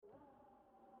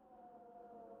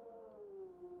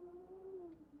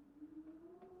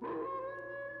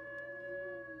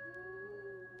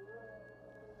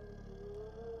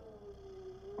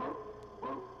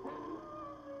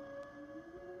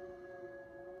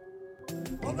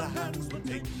All the hands will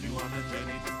take you on a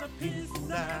journey just a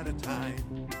piece at a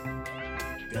time.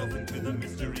 Delve into the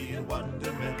mystery and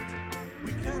wonderment.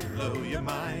 We can blow your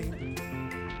mind.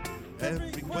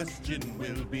 Every question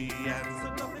will be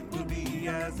answered, nothing will be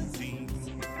as it seems.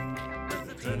 At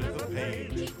the turn of the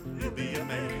page, you'll be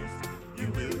amazed. You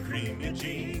will cream your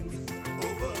jeans.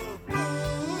 Overboard,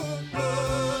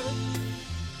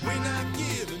 we're not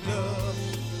giving up.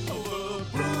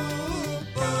 Overboard,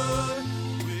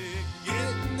 we're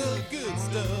getting the good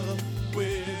stuff.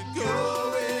 We're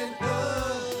going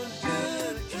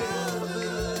undercover.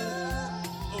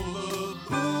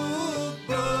 Overboard,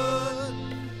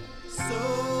 so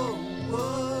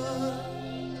what?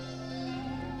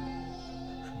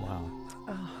 Wow.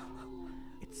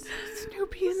 It's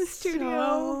Snoopy in the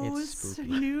studio. It's spoopy.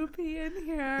 Snoopy in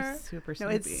here. It's super No,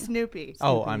 Snoopy. it's Snoopy.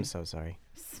 Oh, I'm so sorry.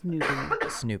 Snoopy.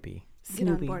 Snoopy. Get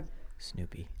on board.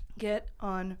 Snoopy. Get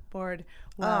on board.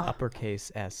 Wow.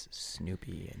 Uppercase S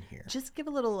Snoopy in here. Just give a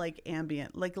little like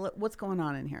ambient, like what's going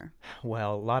on in here?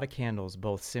 Well, a lot of candles,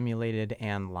 both simulated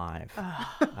and live.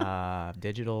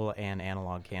 Digital and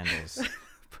analog candles.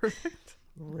 Perfect.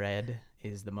 Red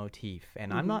is the motif.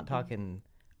 And I'm not talking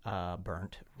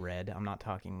burnt red. I'm not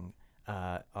talking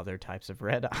other types of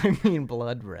red. I mean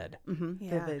blood red.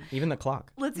 Yeah. Vivid. Even the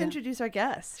clock. Let's introduce our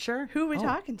guests. Sure. Who are we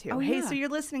talking to? Oh, Hey, yeah. so you're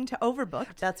listening to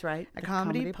Overbooked, That's right. a The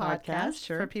comedy podcast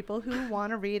Sure. for people who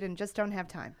want to read and just don't have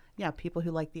time. Yeah, people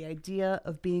who like the idea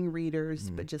of being readers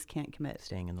but just can't commit.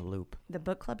 Staying in the loop. The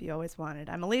book club you always wanted.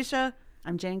 I'm Alicia.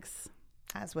 I'm Jenks.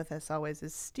 As with us always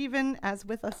is Stephen. As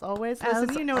with us always.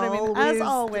 Listen, you know what I mean. always, As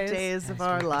always. the days of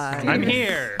our lives. I'm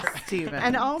here. Steven.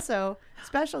 And also,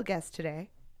 special guest today,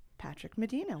 Patrick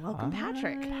Medina. Welcome, Hi.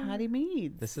 Patrick. Patty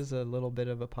Meads. This is a little bit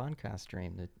of a podcast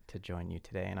dream to join you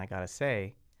today. And I got to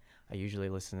say, I usually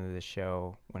listen to this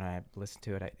show. When I listen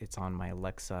to it, it's on my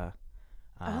Alexa,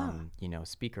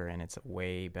 speaker, and it's a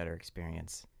way better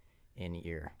experience in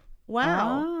ear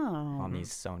Wow. Oh. on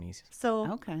these Sonys.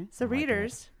 So, Okay. so I'm liking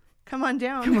readers, come on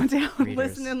down. Come on down. Readers.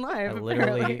 Listen in live.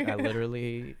 I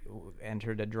literally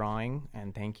entered a drawing,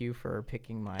 and thank you for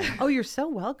picking my Oh, you're so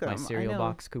welcome. my I cereal know.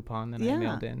 box coupon that Yeah. I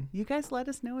mailed in. You guys let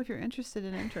us know if you're interested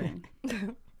in entering.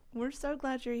 We're so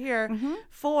glad you're here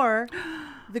for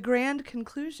the grand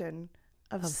conclusion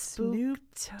of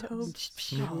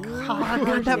Snooptober. I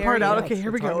heard that part out. Yeah, Okay,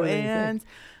 here we it's hard go. to really And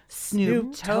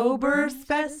Snooptober Snooptober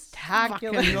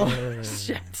Spectacular.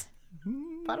 Shit.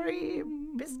 Buttery,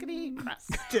 biscuity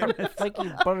crust.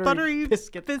 Flaky Buttery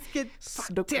biscuit.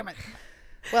 Fuck, damn it.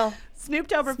 Well,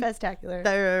 Snooptober Festacular.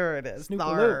 There it is.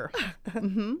 Snoopaloo.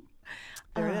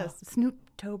 There it is.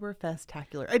 Snooptober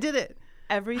Festacular. I did it.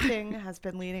 Everything has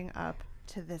been leading up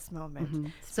to this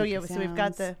moment. So Spooky yeah, so we've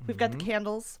got sounds. the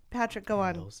candles. Patrick, go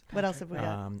Candles. on. What else have we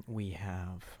got? We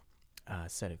have a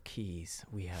set of keys.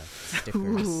 We have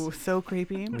stickers. Ooh, so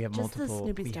creepy. We have Just the multiple.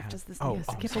 Snoopy we stuff, have- just the oh, Snoopy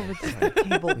oh, I'm Skip sorry, over sorry. the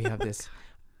table. We have this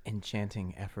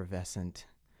enchanting, effervescent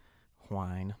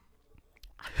wine.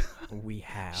 We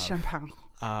have Champagne.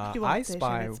 You I won't say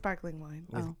Spy it's sparkling wine.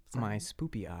 with Oh, my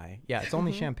spoopy eye. Yeah, it's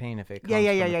only champagne if it comes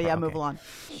Yeah. from the Move okay. along.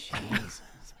 Jesus.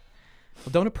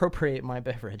 Well, don't appropriate my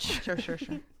beverage. Sure.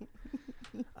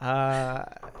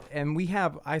 And we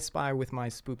have I Spy with my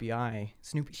spoopy eye.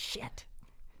 Snoopy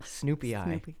eye. Snoopy.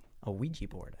 A Ouija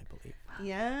board, I believe.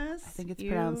 Yes. I think it's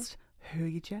pronounced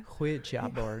Ouija. Ouija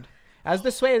board. As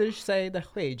the Swedish say, the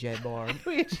Ouija board.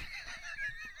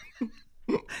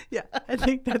 Yeah, I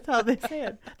think that's how they say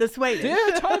it. The Swedish.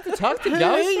 Yeah, talk to ghosts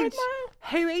right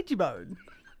now. Ouija board.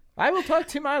 I will talk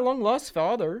to my long lost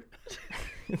father.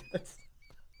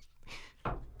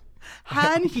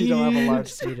 Han You don't have a large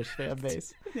Hughes. Swedish fan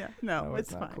base. Yeah, no, No,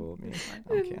 it's not fine. cool with me.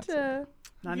 I'm And, canceled.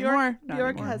 Not Bjork, anymore. Not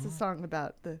Bjork anymore. has a song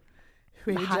about the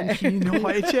Han Ouija.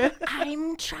 Ouija.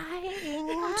 I'm trying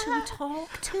to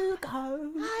talk to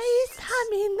ghosts. I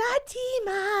summon the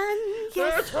demon.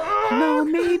 Yes. No,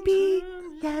 maybe.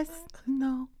 Yes.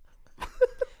 No.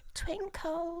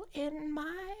 Twinkle in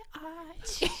my eye.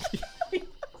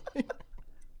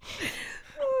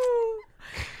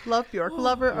 Love Bjork.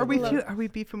 Love her. Are we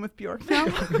beefing with Bjork now?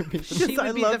 She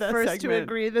would be the first to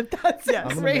agree that that's Yes. a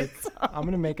I'm great I'm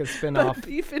gonna make a spin-off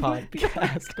Beefing with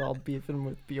podcast called Beefing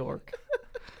with Bjork.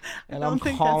 And don't I'm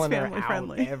think calling that's her family out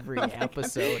friendly. every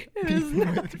episode. It is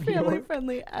not family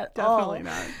friendly at all. Definitely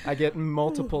not. I get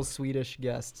multiple Swedish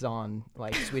guests on,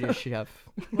 like Swedish chef.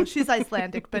 Well, she's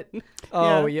Icelandic, but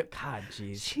Oh, Yeah. yeah. God,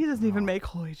 jeez. She doesn't even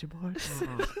make Ouija boards.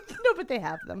 no, but they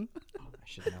have them. I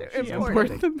should know. They're She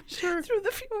imported. imported them. Sure. Through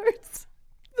the fjords.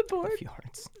 The the board.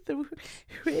 fjords. The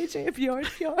Ouija fjord.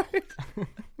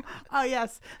 Oh,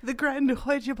 yes. The Grand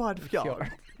Ouija board fjord.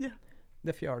 Fjord. Yeah.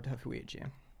 The fjord of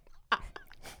Ouija.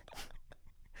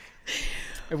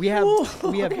 We have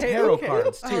tarot okay.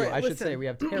 cards too. All right, I should listen. say we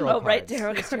have tarot Oh, cards. right,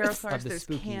 tarot There's tarot cards. Of the There's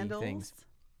spooky candles. things.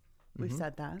 We've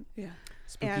said that. Yeah.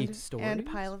 Spooky stories. And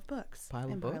pile of books. Pile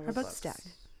of And books. pile Her of book books. stack.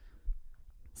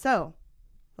 So,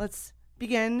 let's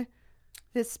begin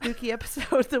this spooky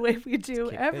episode the way we do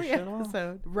kick every this shit off.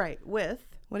 episode. Right. With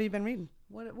What have you been reading?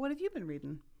 what have you been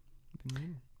reading?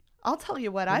 I'll tell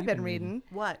you what have I've you been been reading? reading.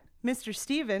 What? Mr.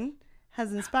 Steven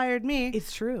has inspired me.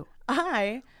 It's true.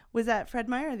 I was at Fred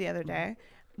Meyer the other day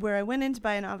where I went in to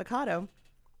buy an avocado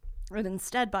and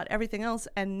instead bought everything else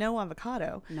and no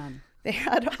avocado. None. They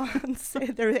had on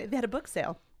sale, they had a book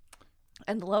sale.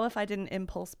 And lo, if I didn't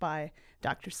impulse buy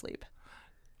Dr. Sleep.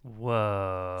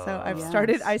 Whoa. So I've Yes.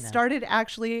 started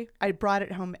actually, I brought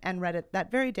it home and read it that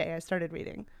very day. I started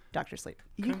reading Dr. Sleep.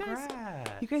 You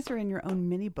guys are in your own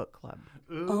mini book club.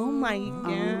 Oh my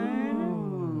God.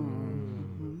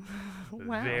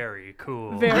 Wow. Very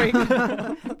cool. Very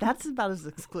cool. That's about as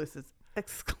exclusive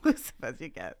as you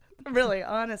get. Really,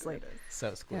 honestly. So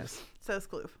exclusive. So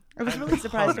exclusive. I was really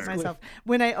surprised at Honored. myself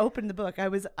when I opened the book. I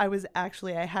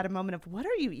had a moment of, what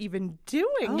are you even doing?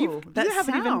 Oh, that you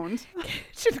haven't sound. even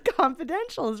Kitchen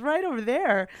Confidential is right over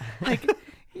there. Like,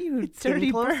 you It's dirty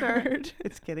getting closer. bird.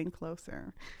 It's getting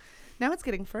closer. Now it's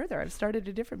getting further. I've started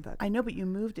a different book. I know, but you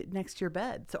moved it next to your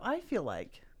bed, so I feel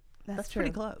like that's true.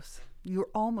 pretty close. You're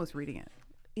almost reading it.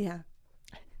 Yeah.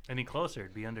 Any closer,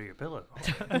 it'd be under your pillow.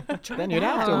 Then you'd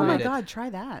have to Oh my read it. God, try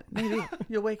that. Maybe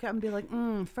you'll wake up and be like,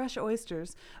 fresh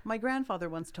oysters. My grandfather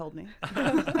once told me.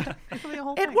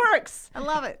 It works. I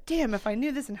love it. Damn, if I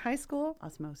knew this in high school,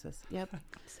 Osmosis. Yep.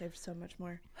 saved so much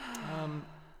more.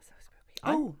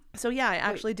 Oh, So yeah, I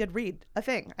actually did read a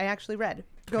thing. I actually read.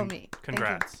 Go me.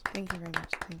 Congrats. Thank you very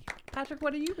much. Thank you. Patrick,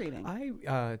 what are you reading? I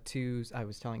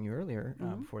was telling you earlier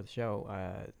before the show,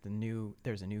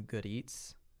 there's a new Good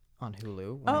Eats on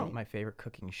Hulu, my favorite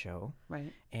cooking show.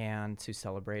 Right. And to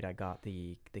celebrate, I got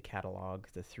the catalog,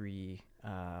 the three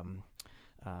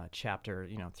chapter,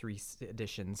 3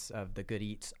 editions of the Good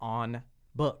Eats on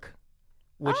book,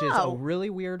 which is a really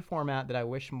weird format that I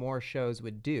wish more shows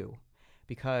would do,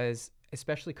 because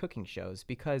especially cooking shows,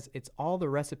 because it's all the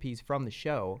recipes from the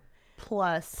show.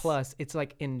 Plus, it's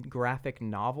like in graphic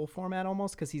novel format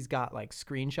almost, because he's got like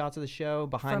screenshots of the show,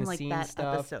 behind From, the like, scenes that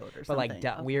stuff, episode or but like something.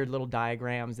 Okay. weird little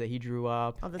diagrams that he drew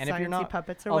up. All the and if you're sciencey not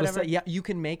puppets or all the whatever. yeah, you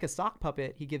can make a sock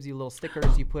puppet. He gives you little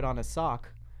stickers you put on a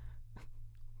sock.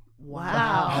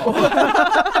 Wow.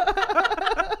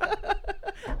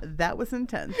 That was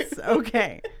intense.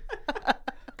 Okay.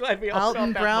 Glad we all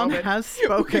Alton Brown has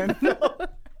spoken.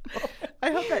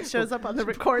 I hope that shows up on the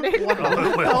recording.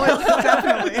 Oh, it's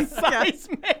definitely.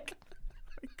 seismic.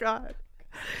 God.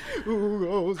 Who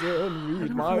goes and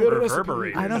read my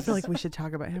Reverberate. I don't feel like we should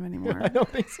talk about him anymore. I don't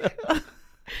think so.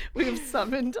 We've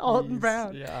summoned Alton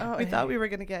Brown. yeah. We thought we were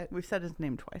gonna get. We've said his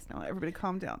name twice now. Everybody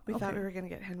calm down. We thought Okay. we were gonna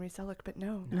get Henry Selick, but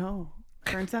no. No.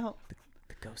 Turns out. The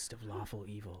ghost of lawful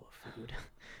evil of food.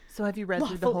 So have you read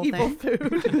through the Lawful whole evil thing?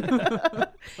 food.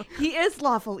 He is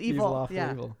lawful He's evil. lawful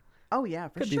yeah. evil. Oh, yeah,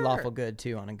 for Could sure. be lawful good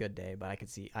too on a good day, but I could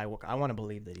see. I want to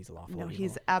believe that he's lawful. No, evil.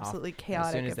 he's absolutely As soon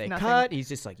chaotic, as if they nothing. cut, he's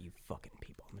just like, "You fucking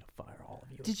people! I'm gonna fire all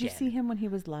of you." Did you again." see him when he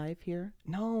was live here?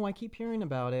 No, I keep hearing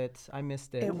about it. I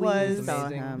missed it. It was saw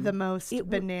amazing. him. the most It wa-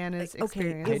 bananas Okay,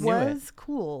 experience. I it knew it. was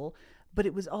cool, but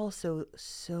it was also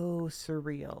so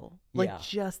surreal. Like, Yeah.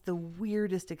 just the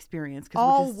weirdest experience. 'cause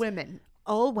All we're just, women.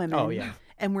 all women. Oh, yeah.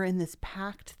 And we're in this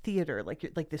packed theater, like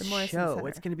this The Morrison show. Center.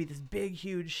 It's going to be this big,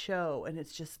 huge show, and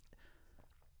it's just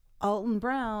Alton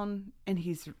Brown, and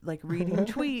he's like reading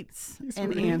tweets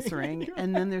and answering,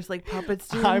 and then there's like puppets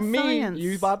doing I'm me. science.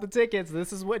 You bought the tickets.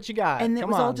 This is what you got. And it Come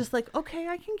was all on. just like, okay,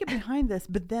 I can get behind this.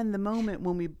 But then the moment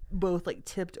when we both like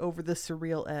tipped over the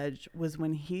surreal edge was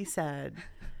when he said,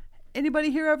 "Anybody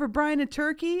here ever brine a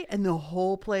turkey?" And the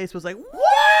whole place was like, "Whoa!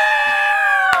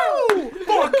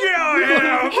 Fuck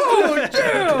yeah,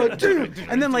 Oh, yeah, dude!"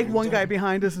 And then like one guy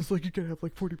behind us is like, "You gotta have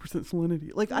like 40%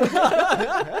 salinity." Like,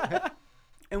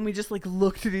 and we just like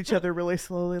looked at each other really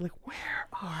slowly, like, "Where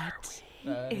are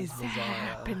we?" Is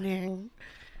happening?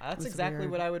 That's exactly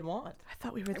weird. what I would want. I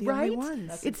thought we were the Right? only ones.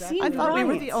 That's It exactly seemed I thought we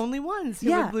were right. the only ones who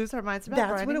Yeah. would lose our minds about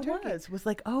That's what brining it turkey. was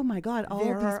like, oh my God, all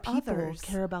There these are people others.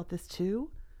 care about this too.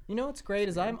 You know what's great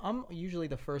is I'm usually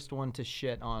the first one to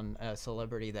shit on a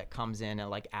celebrity that comes in and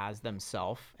like as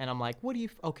themselves, and I'm like, what do you?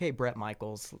 Okay, Bret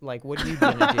Michaels, like, what are you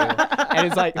gonna do? And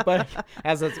it's like, but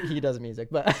he does music,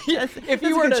 but if That's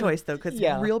you a were good to, choice though, because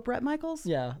yeah. real Bret Michaels.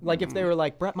 Yeah, like if they were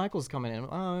like Bret Michaels coming in,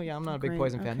 oh yeah, I'm not a big Great,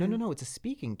 Poison fan. okay. No, it's a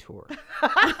speaking tour.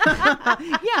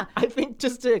 Yeah, I think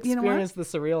just to You know what? experience the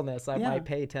surrealness, I Yeah. might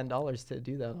pay $10 to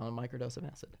do that on a microdose of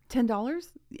acid.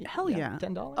 $10. Hell yeah.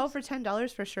 $10. Oh, for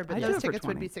 $10 for sure, but I'd do those it for tickets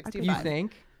would be 20. 65. You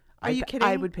think? Are you kidding?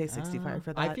 I would pay 65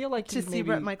 for that. I feel like To he's see maybe,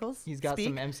 Bret Michaels he's got speak?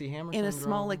 some MC Hammer in a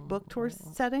small like syndrome. book tour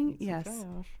setting. Yes.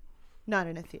 Not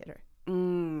in a theater.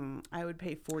 I would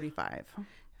pay 45.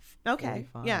 Okay.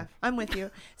 45. Yeah, I'm with you.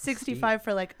 65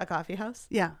 for like a coffee house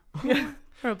Yeah.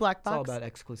 or a black It's all box. about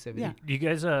exclusivity. Yeah. You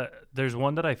guys, there's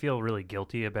one that I feel really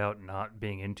guilty about not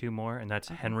being into more, and that's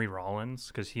Henry Rollins,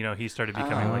 because he started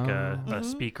becoming like a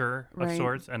speaker of Right.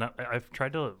 sorts, and I've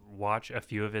tried to watch a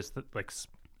few of his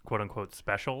quote unquote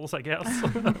specials, I guess,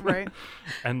 Right.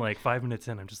 and like 5 minutes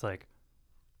in, I'm just like,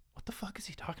 what the fuck is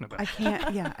he talking about? I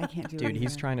can't. Yeah, I can't do it. Dude,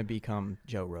 he's either. trying to become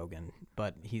Joe Rogan,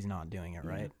 but he's not doing it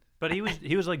right. But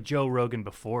he was like Joe Rogan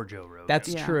before Joe Rogan. That's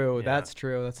Yeah. true. Yeah. That's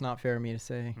true. That's not fair of me to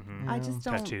say. I just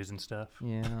don't. tattoos and stuff.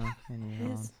 Yeah.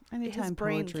 anyhow. His Anytime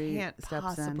brain poetry can't steps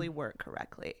possibly in. work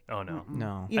correctly. Oh no.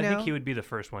 No. You I know? think he would be the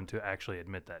first one to actually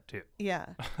admit that too. Yeah.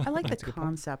 I like the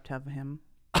concept of him.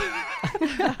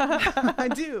 I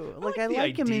do. Like I the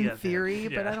like him in idea of him. theory,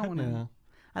 but I Yeah. don't want to. Yeah.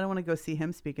 I don't want to go see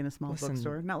him speak in a small Listen.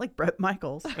 bookstore. Not like Bret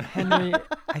Michaels. Henry,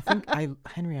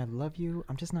 Henry, I love you.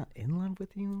 I'm just not in love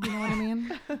with you. You know what I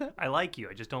mean? I like you.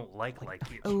 I just don't like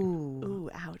you. Ooh. Ooh,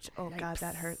 ouch. Oh, God,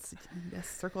 that hurts. Yes,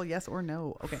 circle yes or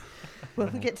no. Okay. We'll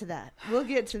get to that. We'll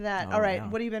get to that. Oh, All right. yeah.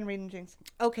 What have you been reading, Jinx?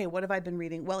 Okay, what have I been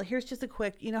reading? Well, here's just a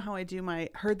quick, you know how I do my,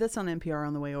 heard this on NPR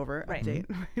on the way over Right. update.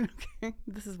 Okay,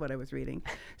 this is what I was reading.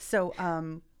 So,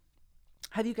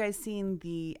 have you guys seen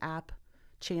the app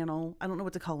channel? I don't know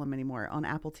what to call them anymore on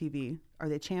Apple TV. Are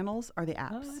they channels? Are they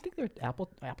apps? I think they're Apple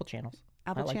channels.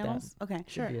 Apple I like channels? That. Okay.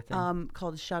 Should be a thing.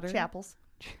 Called Shutter. Chapels.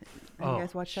 Have you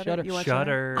guys watch Shutter? Shudder. You watch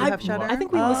Shudder. You have Shutter? I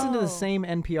think we listened to Oh. the same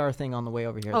NPR thing on the way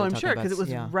over here. Oh, They I'm talked sure about- because it was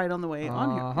yeah. right on the way on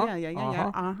Uh-huh, here. Yeah.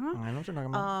 I know what you're talking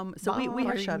about. So we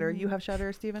have Shutter. You have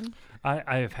Shutter, Stephen?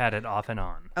 I have had it off and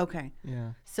on. Okay.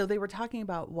 yeah. So they were talking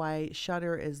about why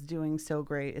Shudder is doing so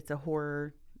great. It's a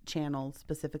horror channel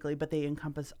specifically, but they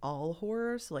encompass all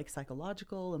horrors, so like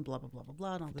psychological and blah blah blah blah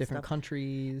blah and all this Different stuff.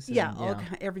 countries. Yeah, and,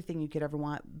 everything you could ever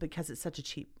want, because it's such a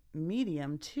cheap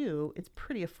medium too. It's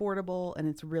pretty affordable and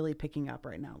it's really picking up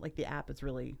right now. Like the app is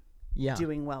really yeah.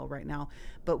 doing well right now.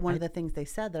 But one of the things they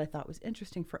said that I thought was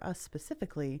interesting for us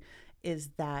specifically is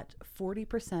that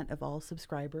 40% of all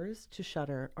subscribers to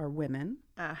Shudder are women.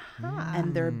 Uh-huh.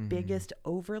 And their biggest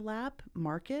overlap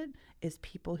market is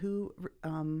people who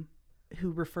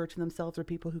refer to themselves or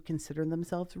people who consider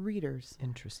themselves readers.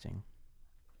 Interesting.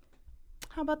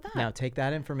 How about that? Now take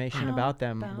that information How about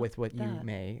them about with what you that?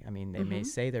 may. I mean, they may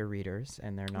say they're readers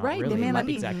and they're not Right, they really may not like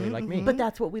be. exactly like me. But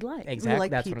that's what we like. We Exactly,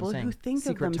 like that's what I'm people who saying. think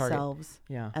Secret of target. themselves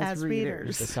Yeah. as readers.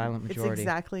 readers. The silent It's majority.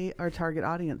 exactly our target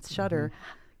audience. Shudder,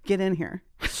 get in here.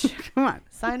 Come on.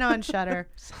 Sign on, Shutter.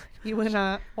 You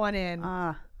want in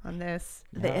Ah, on this.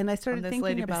 and I on started this thinking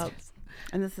lady about, business.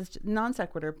 and this is non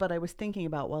sequitur, but I was thinking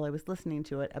about while I was listening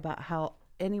to it about how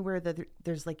anywhere that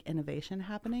there's like innovation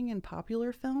happening in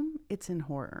popular film, it's in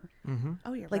horror.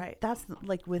 Oh, you're Like right. that's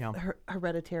like with Yeah.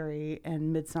 Hereditary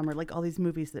and Midsummer, like all these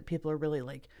movies that people are really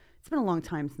like. It's been a long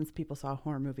time since people saw a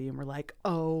horror movie and were like,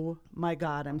 "Oh my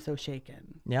god, I'm so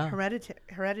shaken." Yeah. Hereditary,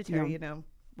 Yeah. you know,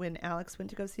 when Alex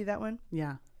went to go see that one,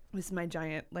 Yeah, this is my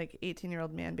giant, like,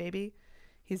 18-year-old man baby.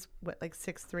 He's, what, like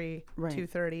 6'3", Right.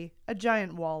 230, a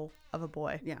giant wall of a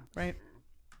boy. yeah. Right?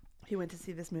 He went to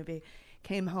see this movie,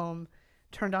 came home,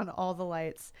 turned on all the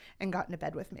lights, and got into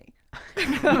bed with me.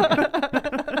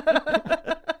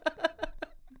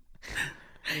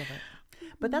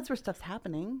 But that's where stuff's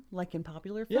happening, like in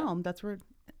popular film. That's where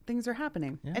things are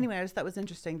happening. Yeah. Anyway, I just thought it was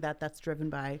interesting that that's driven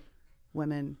by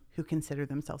women who consider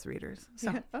themselves readers. So,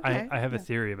 Okay. I have a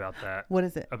theory about that. what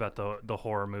is it? About the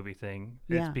horror movie thing.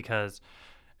 Yeah. It's because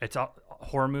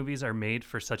horror movies are made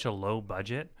for such a low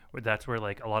budget. That's where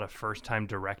like a lot of first time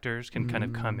directors can kind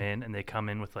of come in, and they come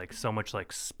in with like so much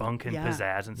like spunk and Yeah.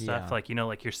 pizzazz and stuff. Yeah. Like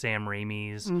like your Sam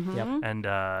Raimis Yep.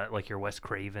 and like your Wes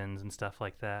Cravens and stuff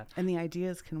like that. And the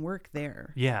ideas can work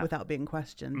there, Yeah. without being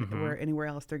questioned. Where anywhere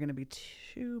else they're going to be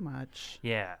too much.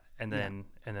 Yeah, and then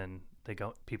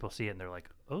people see it and they're like,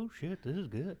 oh shit, this is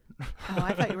good. Oh,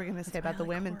 I thought you were going to say about the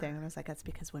women thing. And I was like, that's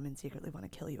because women secretly want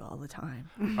to kill you all the time.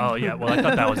 Oh yeah, well I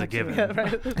thought that was a given.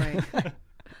 Right.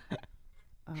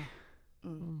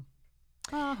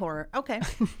 Horror. Okay.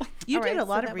 You All did right, a so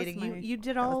lot that of was reading. my- You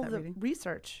did that was all that the reading.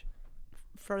 research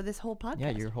for this whole podcast. Yeah,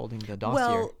 you're holding the dossier.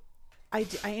 Well, I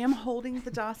am holding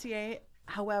the dossier.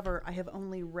 However, I have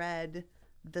only read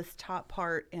this top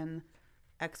part in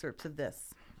excerpts of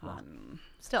this one.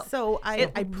 Still. So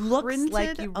I looks printed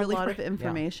like you really a lot were- of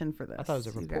information for this. I thought it was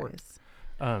a you report. guys.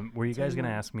 Were you guys gonna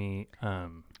ask me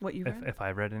What you read? if I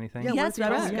read anything? Yeah, Yes,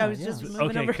 what I did was, you I read? was just Yeah. moving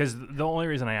Okay, over. because the only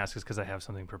reason I ask is because I have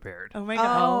something prepared. Oh my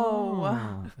god.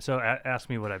 Oh. So ask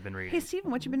me what I've been reading. Hey, Stephen,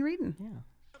 what you been reading? Yeah.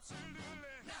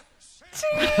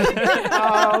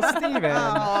 Oh, Steven.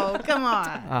 Oh, come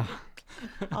on. Ah,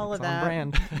 All of it's on that.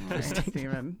 brand. All right,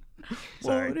 Steven.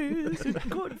 Sorry. What is it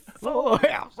good for? Oh,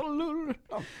 absolutely.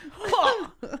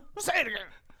 Say it again.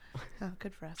 Oh,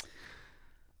 good for us.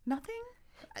 Nothing?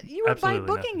 You were Absolutely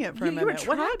booking it for a You were minute.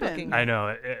 What try happened? booking I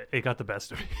know it got the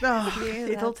best of me. Oh, Yeah,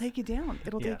 it'll that's- take you down.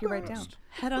 It'll Yeah. take you right down.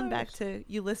 Head on back to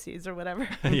Ulysses or whatever.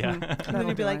 Yeah. And then That'll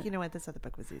you'd be do like, it. you know what, this other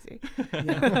book was easy.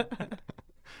 Yeah.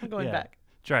 I'm going Yeah. back.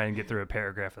 Try and get through a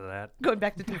paragraph of that. Going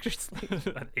back to Dr. Sleep.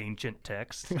 That ancient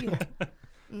text.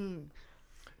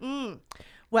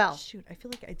 Well, Shoot, I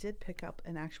feel like I did pick up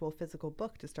an actual physical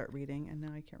book to start reading, and now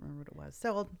I can't remember what it was.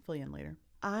 So I'll fill you in later.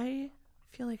 I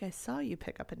feel like I saw you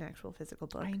pick up an actual physical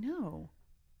book. I know.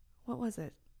 What was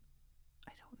it?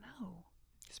 I don't know.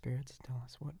 Spirits, tell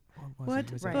us what was What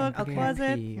it? Was right. I'm book feeling a was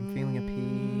it? pee. I'm feeling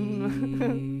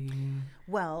a pee.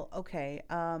 Well, okay.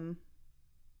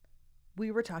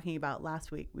 We were talking about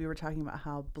last week. We were talking about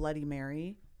how Bloody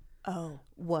Mary Oh.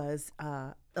 was.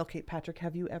 Okay, Patrick,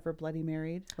 have you ever Bloody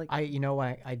Married? Like,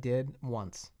 I did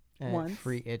once. And Once?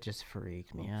 It just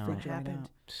freaked me out. freaked you right happened?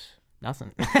 out.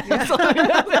 Nothing.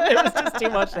 It was just too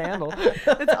much to handle.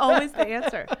 That's always the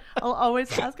answer. I'll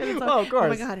always ask it. It's like, Oh, of Oh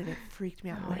course. my God, and it freaked me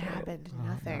out. What happened?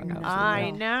 Nothing. no, I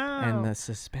absolutely know. And the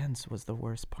suspense was the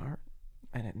worst part,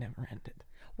 and it never ended.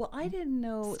 Well, I didn't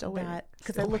know Still waiting. that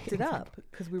because I Still looked it waiting for up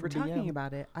because we were for talking DM.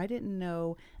 about it. I didn't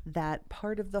know that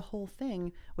part of the whole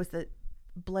thing was that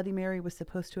Bloody Mary was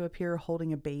supposed to appear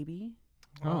holding a baby.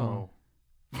 Oh.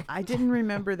 I didn't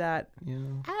remember that Yeah.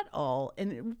 at all,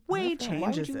 and it way changes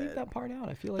Why would you leave it. that part out?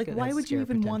 I feel like Like, it why has would you scare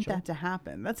even want potential. that to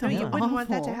happen? That no, sounds you wouldn't want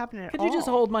that to awful. happen at Could all. you just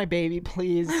hold my baby,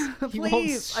 please? He won't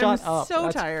Please, I'm shut up. so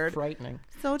That's tired. Frightening.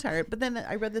 So tired. But then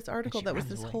I read this article she that was runs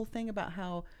this away. whole thing about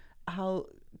how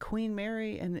Queen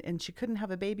Mary and she couldn't have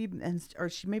a baby or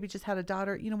she maybe just had a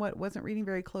daughter. You know what? Wasn't reading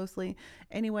very closely.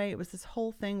 Anyway, it was this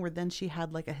whole thing where then she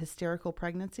had like a hysterical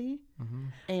pregnancy,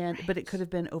 but it could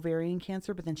have been ovarian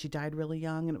cancer. But then she died really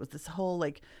young, and it was this whole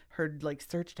like her like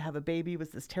search to have a baby was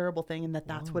this terrible thing, and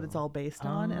that's what it's all based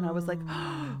on. And I was like,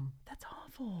 that's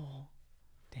awful.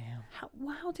 Damn.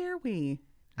 How dare we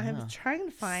I'm trying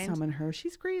to find. summon her?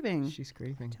 She's grieving. She's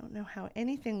grieving. Don't know how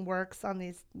anything works on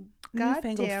these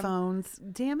Newfangled goddamn phones.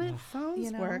 Damn it. phones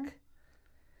you know? work.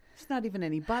 There's not even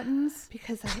any buttons.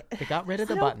 Because They got rid of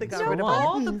the No, buttons. they got for rid of one.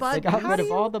 all the They buttons. got How rid do of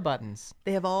you- all the buttons.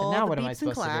 They have all now the what am I beeps and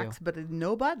supposed to do? clacks, but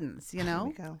no buttons, you know?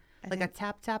 we go. I Like a think-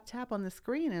 tap, tap, tap on the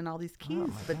screen and all these keys, Oh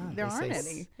my but God, there they aren't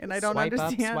say any. And I don't swipe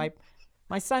understand. Up, swipe.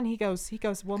 My son, he goes,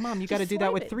 well, Mom, you got to Just do that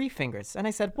swipe with it. 3 fingers. And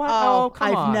I said, what? Oh, Oh, come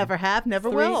I've on. never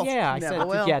 3? will. Yeah, I Never said,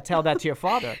 will. yeah, tell that to your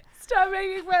father. Stop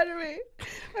making fun of me.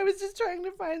 I was just trying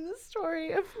to find the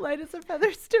story of light as a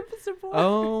feather, stiff as a board.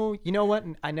 Oh, you know what?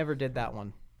 I never did that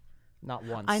one. Not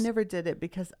once. I never did it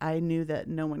because I knew that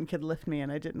no one could lift me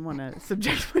and I didn't want to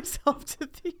subject myself to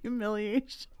the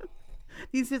humiliation.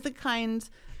 These are the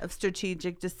kinds of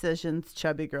strategic decisions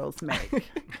chubby girls make.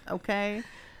 Okay?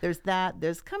 There's that.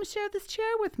 There's come share this chair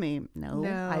with me. No,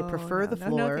 I prefer the no,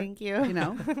 floor. No, thank you. You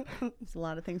know, there's a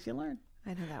lot of things you learn.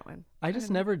 I know that one. I just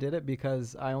never did it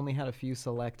because I only had a few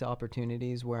select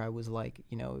opportunities where I was like,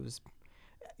 it was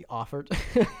offered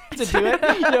to do it.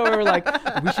 We were like,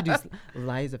 we should do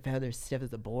light as a feather, stiff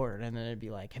as a board. And then it'd be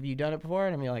like, have you done it before?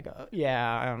 And I'd be like,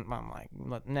 yeah. I'm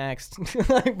like, next.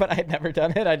 But I had never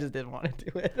done it. I just didn't want to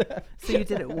do it. So you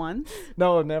did it once?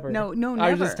 No, never. No, never.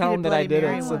 I was just telling You them that I did did Bloody it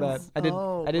Mary so that once. I did.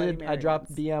 Oh, I Bloody did. I Mary dropped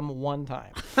once. DM one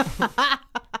time.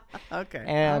 Okay.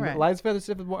 And all right. light as a feather,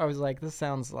 stiff as a board. I was like, this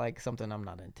sounds like something I'm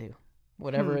not into.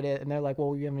 Whatever it is. And they're like,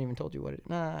 well, we haven't even told you what it is.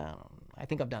 Nah, I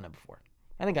think I've done it before.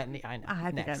 I think I know.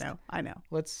 I think Next. I know.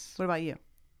 Let's. What about you?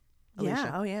 Yeah.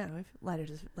 Alicia? Oh, yeah. Light as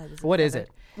a What is feather.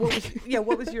 it? What was,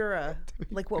 what was your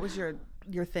what was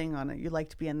your thing on it? You like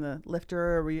to be in the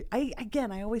lifter, or were you, I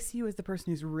always see you as the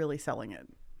person who's really selling it.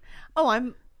 Oh,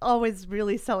 I'm always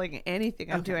really selling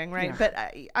anything I'm Okay, doing, right? yeah.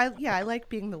 But I like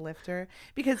being the lifter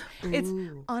because it's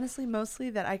honestly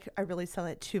mostly that I really sell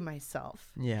it to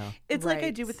myself. Yeah. It's like I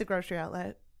do Right. with the grocery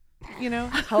outlet. You know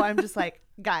how I'm just like,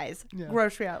 guys,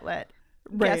 grocery outlet.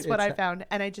 Right, Guess what I it's- found?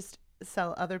 And I just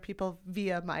sell other people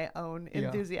via my own Yeah.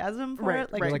 enthusiasm for Right,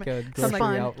 it. You're like a So grocery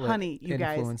fun, outlet honey, you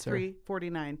guys, influencer.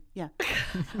 $3.49. Yeah,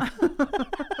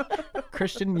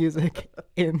 Christian music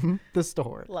in the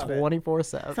store, Love it.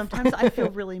 24/7. sometimes I feel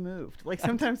really moved. Like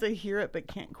sometimes I hear it but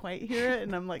can't quite hear it,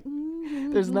 and I'm like,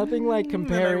 There's nothing like and then I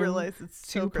comparing realize it's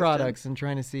so two Christian. products and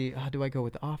trying to see, do I go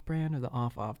with the off-brand or the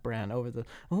off-brand over the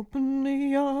open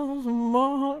the eyes of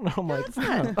my... And I'm like, It's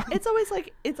not.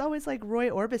 It's always like Roy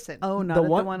Orbison. Oh, not the at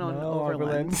one, the one on no,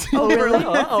 Overland. Overland.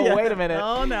 Overland. Oh, Yeah. wait a minute.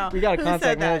 Oh no, We got a Who said contact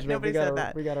that? management. Nobody We got said a-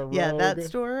 that. we got a Yeah, that rogue.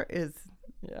 store is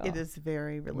Yeah. It is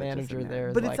very religious. Manager in there,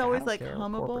 is but like, it's "I always don't like care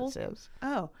what corporate hummable, says."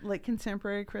 Oh, like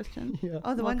contemporary Christian. Yeah.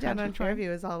 oh, the Well, one down country on fry. Fairview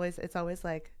is always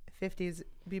like 50s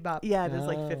bebop. Yeah, it is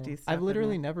like Oh. 50s. stuff, I've isn't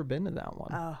literally it? never been to that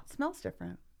one. Oh, It smells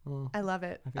different. I love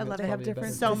it. think I that's love They it. have probably different,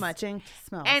 better. So much. distinct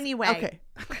smells. Anyway. Okay.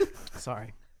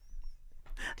 Sorry.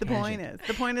 The point is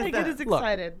I get that us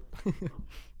excited.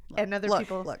 and other look,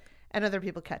 people look. and other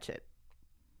people catch it.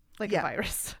 Like Yeah. a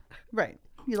virus. Right.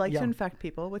 You like Yeah. to infect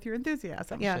people with your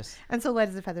enthusiasm. Yeah. Just- And so light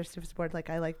as a feather, stiff as a board. Like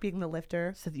I like being the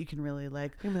lifter. So that you can really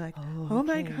like. And be like, Oh, oh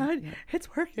my okay. god, Yeah.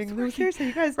 it's working. No, seriously,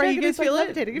 you guys, Right, look you at guys this, like, feel it?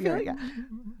 levitating. You feel it? Yeah. Yeah.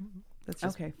 That's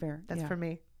just Okay, fair. that's yeah. for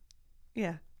me.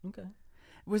 Yeah. Okay.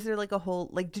 Was there like a whole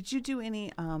like? Did you do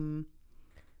any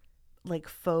like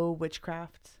faux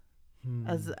witchcraft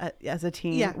as a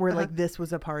teen? Yeah, Where like this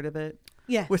was a part of it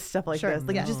Yeah. with stuff like Sure, this.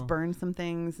 Like yeah. you just burned some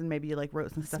things and maybe you like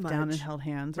wrote some stuff down and Smudge. held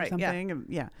hands or Right, yeah. something. And,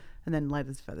 yeah. And then light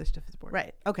as a feather, stiff as a board.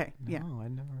 Right. Okay. Yeah. No, I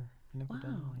never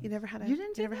done You never had a You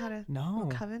didn't do never had a No.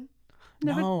 coven?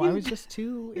 No, I was just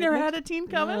too. You never had a teen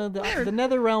coven? The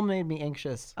nether realm made me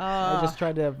anxious. I just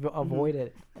tried to avoid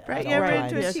it. Right. at You ever all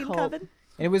into a times. teen Cult. coven?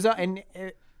 And it was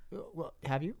well,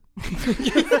 have you?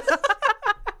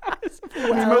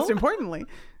 Most importantly,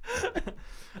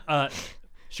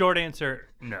 Short answer,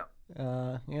 no.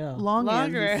 Yeah.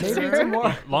 Longer Maybe it's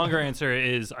more. Longer answer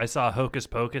is I saw Hocus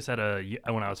Pocus when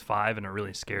I was 5, and it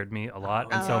really scared me a lot.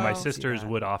 And so my sisters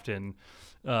would often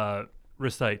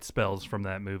recite spells from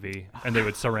that movie, and they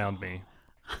would surround me.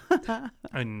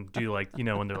 And do like,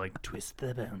 when they're like, twist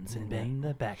the bones and bend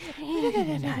the back.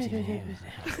 oh,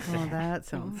 that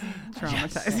sounds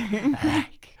traumatizing.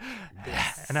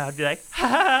 And I'd be like,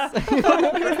 Isn't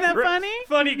that funny?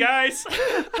 funny guys.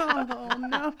 Oh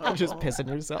no! You're just pissing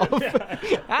yourself. He's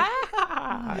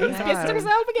pissing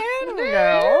himself again.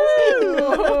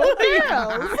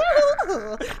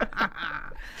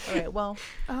 All right. Well,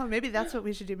 Oh, maybe that's what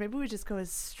we should do. Maybe we just go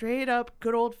as straight up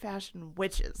good old fashioned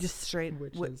witches. just straight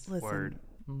Witches. listen. Word.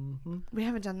 we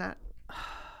haven't done that.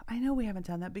 I know we haven't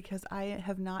done that because I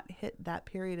have not hit that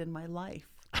period in my life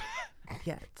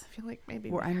yet. I feel like maybe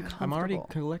Where we I'm have. comfortable. I'm already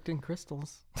collecting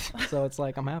crystals, so it's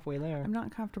like I'm halfway there. I'm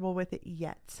not comfortable with it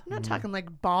yet. I'm not talking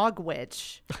like bog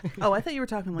witch. Oh, I thought you were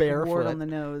talking like a wart Barefoot. on the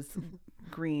nose,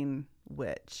 green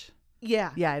witch.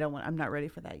 Yeah. Yeah, I'm not ready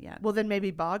for that yet. Well, then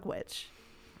maybe bog witch.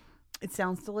 It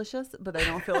sounds delicious, but I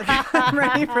don't feel like I'm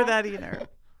ready for that either.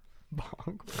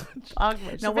 Bog. Bog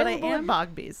witch. Now, what I Available at am-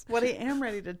 Bogbees. What I am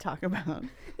ready to talk about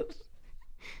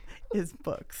is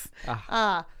books.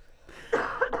 Ah,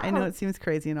 I know it seems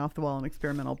crazy and off the wall and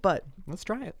experimental, but Let's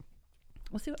try it.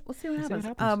 we'll see what see what happens.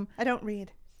 happens. I don't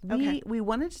read. We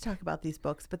wanted to talk about these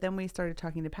books, but then we started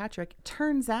talking to Patrick.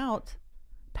 Turns out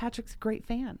Patrick's a great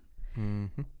fan.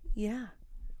 Yeah.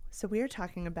 So we're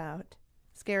talking about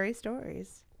scary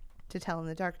stories to tell in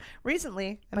the dark.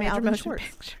 Recently, a By major Alvin motion Schwartz.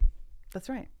 picture. That's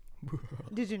right.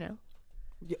 Did you know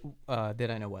Did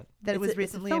I know what? that it It's was a- it's a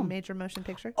recently a film. major motion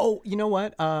picture? Oh, you know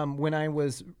what?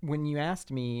 When you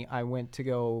asked me, I went to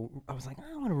go. I was like,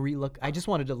 I want to relook. I just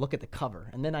wanted to look at the cover,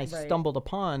 and then I stumbled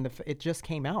upon it. Just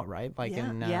came out, right? Like Yeah.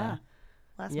 in Yeah.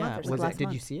 Last yeah. month or Was something. it? Did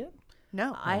you month. see it?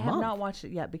 No. I have month. not watched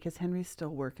it yet because Henry's still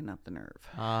working up the nerve.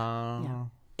 Yeah.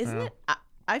 Isn't it?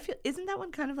 I feel. Isn't that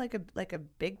one kind of like a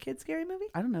big kid scary movie?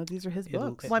 I don't know. These are his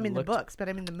books. Well, I mean looked- the books, but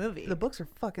I mean the movie. The books are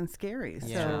fucking scary.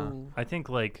 Yeah. So I think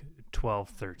like 12,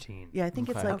 13. yeah, I think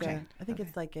it's Okay. like Okay.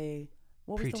 it's like a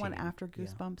what was the one Preteen. after Yeah,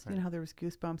 Goosebumps? You know how there was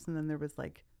Goosebumps and then there was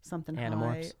like something high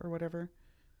Animorphs. or whatever.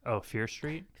 Oh, Fear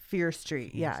Street? Fear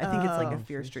Street. Yeah, I think it's like a Oh. Fear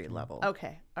Fear Street Street. level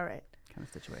Okay. All right. kind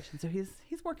of situation. So he's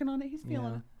working on it. He's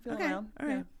feeling Yeah. it. Feeling Okay. around. All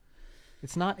right.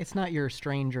 It's not your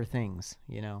Stranger Things.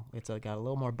 It's got a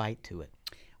little more bite to it.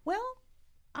 Well,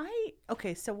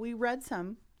 so we read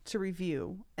some to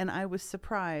review, and I was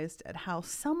surprised at how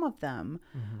some of them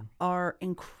are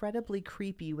incredibly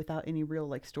creepy without any real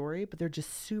like story, but they're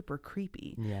just super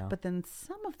creepy. Yeah. But then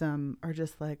some of them are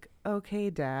just like, okay,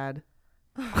 Dad.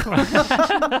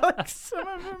 Like, some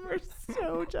of them are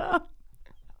so dumb.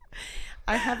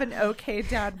 I have an okay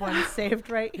dad one saved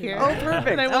right here. Oh, perfect.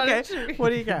 And I wanted Okay. to read- What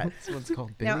do you got? This one's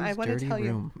called Now, Billy's I wanna Dirty tell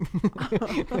you- Room.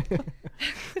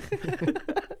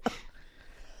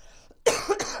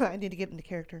 I need to get into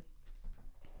character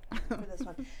for this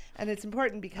one, and it's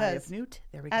important I have because Newt.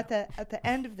 There we go. at the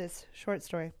end of this short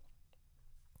story,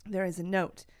 there is a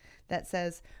note that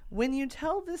says, "When you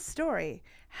tell this story,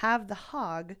 have the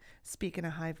hog speak in a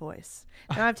high voice."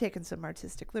 Now, I've taken some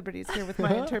artistic liberties here with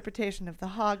my interpretation of the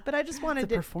hog, but I just It's a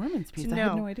wanted it performance piece. to I had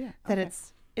know no idea. that Okay.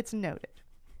 it's noted.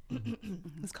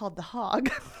 It's called the hog.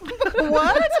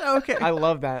 What? Okay. I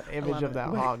love that image love of it.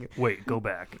 that Wait. hog. Wait, go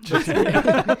back.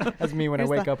 That's me when I Here's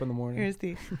wake the- up in the morning. Here's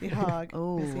the hog.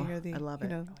 Oh, You see here the, I love you it.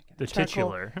 know, The charcoal.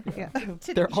 titular. Yeah.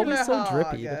 They're always so Titular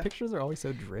drippy. The hog. pictures are always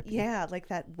so drippy. Yeah, like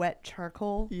that wet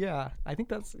charcoal. Yeah, I think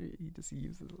that's he just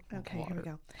uses. Okay, water. here we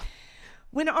go.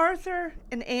 When Arthur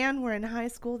and Anne were in high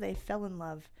school, they fell in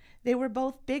love. They were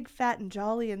both big, fat, and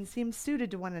jolly and seemed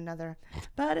suited to one another.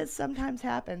 But as sometimes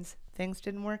happens, things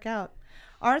didn't work out.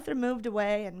 Arthur moved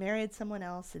away and married someone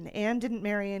else, and Anne didn't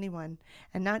marry anyone.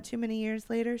 And not too many years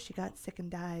later, she got sick and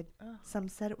died. Some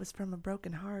said it was from a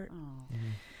broken heart.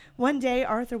 One day,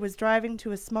 Arthur was driving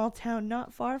to a small town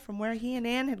not far from where he and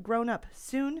Anne had grown up.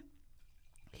 Soon,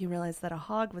 he realized that a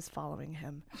hog was following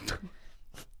him.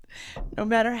 No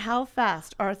matter how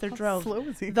fast Arthur drove, slow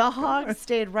is he the hog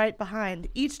stayed right behind.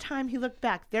 Each time he looked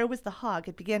back, there was the hog.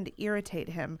 It began to irritate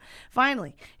him.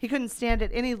 Finally, he couldn't stand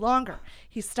it any longer.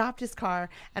 He stopped his car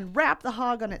and rapped the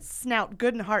hog on its snout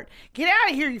good and hard. "Get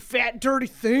out of here, you fat, dirty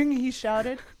thing," he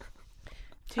shouted. I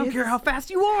don't care how fast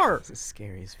you are. This is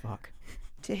scary as fuck.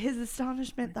 To his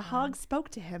astonishment, the hog spoke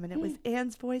to him, and it was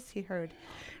Anne's voice he heard.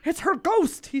 "It's her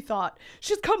ghost," he thought.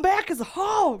 "She's come back as a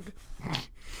hog."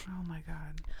 Oh my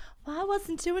God. "Well, I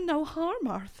wasn't doing no harm,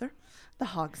 Arthur," the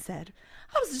hog said.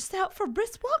 "I was just out for a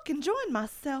brisk walk, enjoying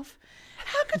myself.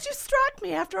 How could you strike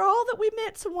me after all that we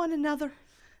meant to one another?"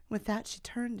 With that, she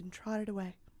turned and trotted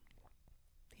away.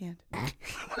 The end.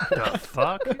 The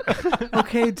fuck?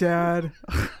 Okay, Dad.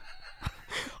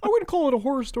 I wouldn't call it a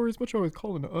horror story as much as I would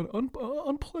call it an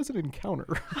unpleasant encounter.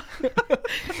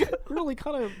 Really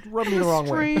kind of rubbed me the wrong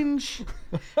way. Strange.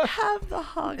 Have the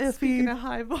hog speak in a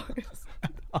high voice.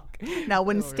 Now,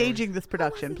 when staging this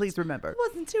production, please remember. I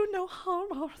wasn't doing no harm,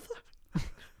 Arthur.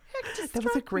 That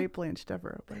was a great Blanche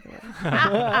Devereaux, by the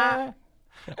way.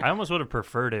 I almost would have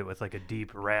preferred it with like a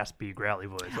deep, raspy, growly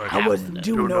voice. Like, I wasn't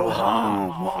doing no harm,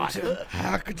 Walter.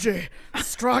 How could you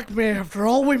strike me after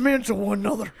all we meant to one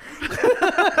another?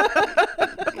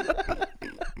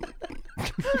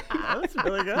 That's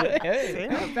really good.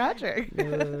 Hey, Patrick.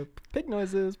 pig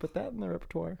noises, put that in the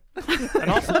repertoire. And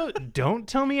also, don't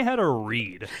tell me how to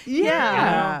read.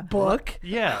 Yeah. Book.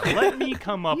 Yeah, let me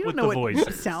come up You with don't know the what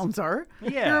voices. sounds are.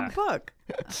 Yeah. You're a book.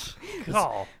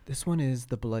 Call. This one is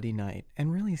The Bloody Night.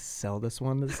 And really sell this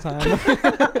one this time.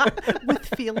 With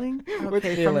feeling. With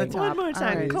Okay, feeling. from the top. One more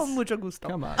time. All right. Con mucho gusto.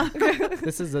 Come on.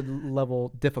 This is a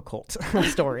level difficult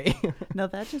story. No,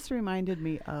 that just reminded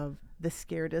me of the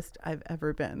scaredest I've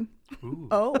ever been. Ooh.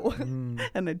 Oh.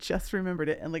 And I just remembered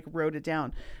it and like wrote it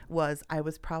down. I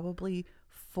was probably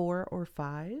 4 or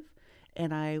 5,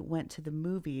 and I went to the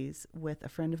movies with a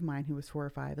friend of mine who was 4 or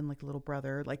 5, and like a little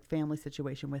brother, like family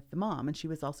situation with the mom, and she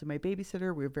was also my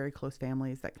babysitter. We were very close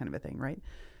families, that kind of a thing, right?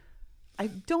 I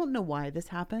don't know why this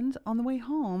happened. On the way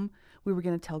home, we were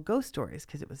going to tell ghost stories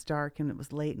because it was dark and it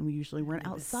was late, and we usually weren't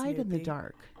It was outside in the snoopy.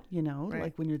 dark. You know, Right.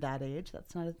 like when you're that age,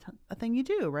 that's not a thing you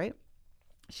do, right?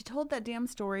 She told that damn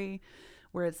story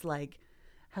where it's like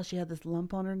how she had this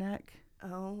lump on her neck.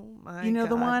 Oh my. You know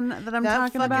the God. one that I'm that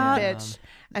talking fucking about? bitch.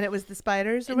 And it was the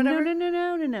spiders or whatever.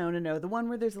 No. The one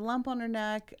where there's a lump on her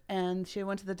neck, and she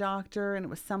went to the doctor, and it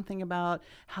was something about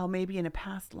how maybe in a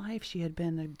past life she had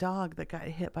been a dog that got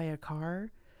hit by a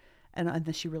car. And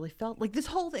then she really felt like this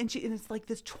whole thing. And it's like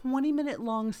this 20-minute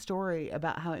long story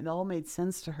about how it all made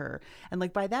sense to her. And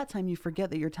like by that time, you forget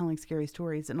that you're telling scary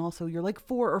stories. And also you're like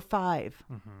 4 or 5.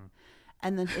 Mm-hmm.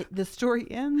 And then the story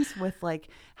ends with like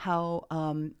how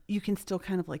you can still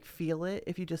kind of like feel it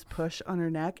if you just push on her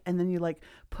neck. And then you like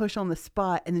push on the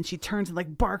spot. And then she turns and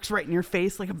like barks right in your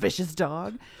face like a vicious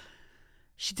dog.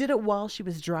 She did it while she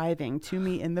was driving to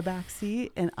me in the back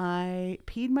seat, and I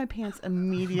peed my pants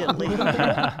immediately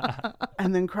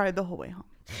and then cried the whole way home.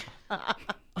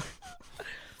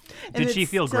 And Did she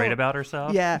it's feel great still- about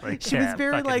herself? Yeah, Like, she was "Yeah,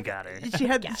 very fucking like got her."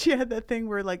 she had that thing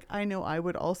where like I know I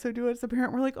would also do it as a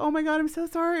parent. We're like, oh my god, I'm so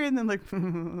sorry, and then like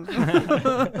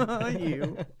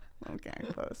you. Okay,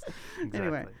 close.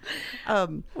 Anyway,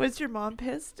 Was your mom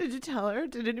pissed? Did you tell her?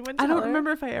 Did anyone I tell don't her?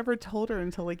 remember if I ever told her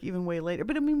until like even way later.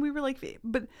 But I mean, we were like,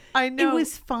 but I know. it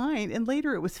was fine. And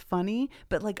later it was funny.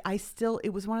 But like,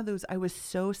 it was one of those, I was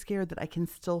so scared that I can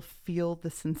still feel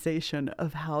the sensation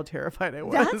of how terrified I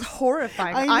was. That's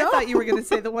horrifying. I I know. thought you were going to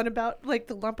say the one about like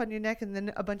the lump on your neck and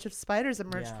then a bunch of spiders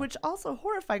emerged, Yeah. which also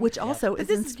horrifying. Which also But is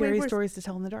this in is way scary worse. stories to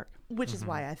tell in the dark. Which is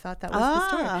why I thought that was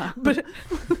the story.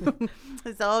 But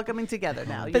this all coming together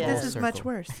now. But yeah. this is much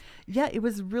Circle. worse. Yeah, it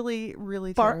was really,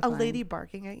 really A terrifying. lady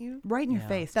barking at you. right in your Yeah.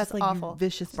 face. That's just like awful.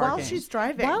 Vicious While barking. she's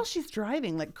driving. While she's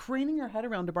driving, like craning her head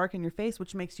around to bark in your face,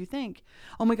 which makes you think,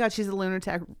 oh my God, she's a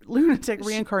lunatic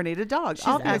reincarnated dog. She's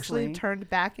obviously. actually turned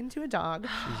back into a dog,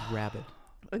 She's rabid.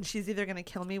 and she's either going to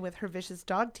kill me with her vicious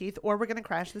dog teeth, or we're going to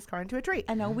crash this car into a tree.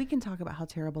 I know we can talk about how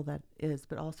terrible that is,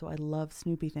 but also I love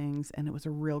Snoopy things, and it was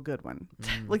a real good one.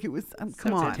 Like it was.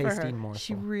 Come on, good for her. Tasty morsel.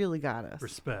 she really got us.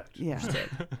 Respect. Yeah,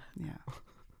 yeah.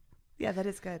 Yeah, that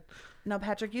is good. Now,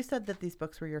 Patrick, you said that these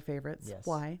books were your favorites. Yes.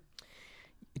 Why?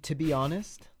 To be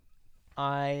honest,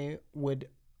 I would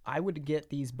get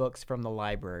these books from the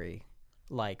library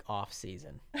like off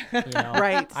season. You know?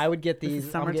 Right. I would get This is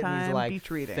these. I'm getting summertime these like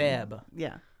beach reading. Feb,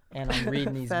 Yeah. and I'm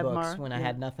reading these Febmar, books when I yeah.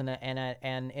 had nothing.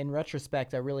 And in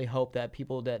retrospect, I really hope that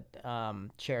people that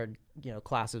shared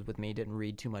classes with me didn't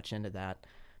read too much into that,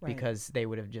 Right. because they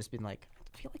would have just been like,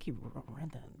 I feel like you read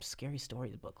that Scary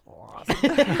Stories book a lot.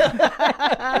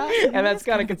 And that's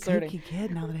kind of concerning. Kooky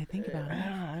kid. Now that I think about it.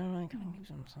 I don't know. I kind of keeps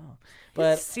himself. But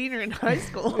But senior in high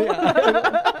school.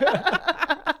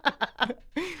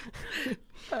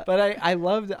 but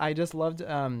I just loved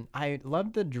I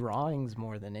loved the drawings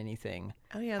more than anything.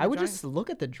 Oh yeah, I would just look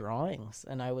at the drawings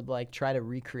and I would like try to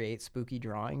recreate spooky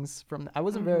drawings from. I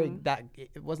wasn't very that.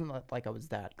 It wasn't like I was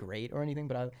that great or anything,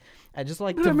 but I just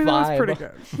like to I mean, vibe. that was pretty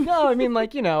good. No, I mean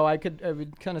like I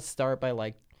would kind of start by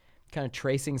like kind of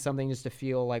tracing something just to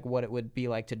feel like what it would be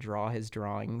like to draw his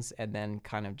drawings, and then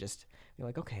kind of just be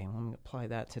like, okay, well, I'm gonna apply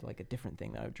that to like a different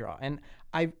thing that I would draw. And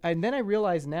then I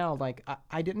realize now, like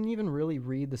I didn't even really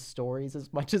read the stories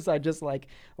as much as I just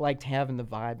liked having the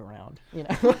vibe around. You're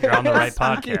on the right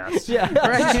podcast. Yeah.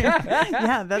 Right.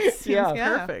 Yeah, that's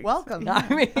Yeah. perfect. Welcome. I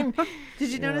mean, Did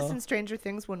you notice know. in Stranger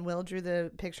Things when Will drew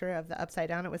the picture of the upside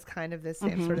down, it was kind of the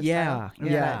same sort of yeah, style?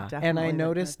 yeah. And definitely I looked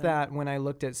noticed like that. that when I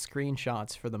looked at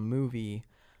screenshots for the movie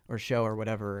or show or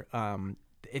whatever,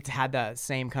 it had that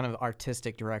same kind of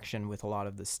artistic direction with a lot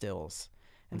of the stills.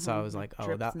 And so I was like, oh,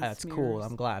 Drips and that's cool. smears.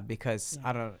 I'm glad, because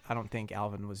I don't think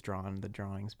Alvin was drawing the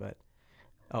drawings, but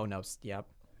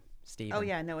Steven. Oh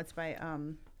yeah, no, it's by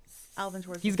Alvin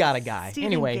Schwartz. He's got a guy. Stephen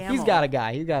Anyway, Gamble. he's got a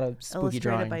guy. He's got a spooky Illustrated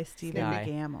drawing by Stephen guy.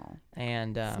 Gamble.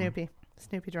 And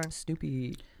Snoopy drawing.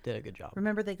 Snoopy did a good job.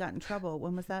 Remember they got in trouble.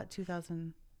 When was that?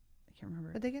 2000. I can't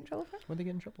remember. Did they get in trouble for? What did they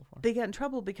get in trouble for? They got in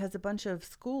trouble because a bunch of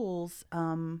schools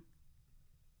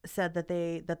said that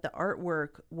the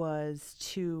artwork was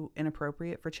too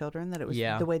inappropriate for children, that it was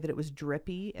Yeah. the way that it was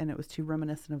drippy and it was too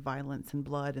reminiscent of violence and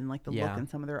blood and like the Yeah. look in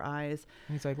some of their eyes.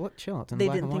 And he's like, look, chill. It's in They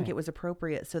black didn't and think white. it was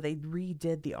appropriate, so they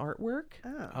redid the artwork.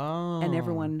 Oh. Oh. And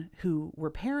everyone who were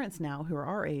parents now, who are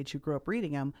our age, who grew up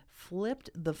reading them,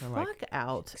 flipped the fuck like,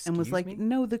 out and was "Excuse like, me?"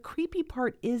 no, the creepy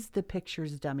part is the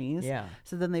pictures, dummies. Yeah.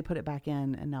 So then they put it back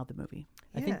in, and now the movie.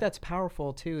 I Yeah. think that's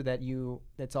powerful too,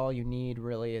 that's all you need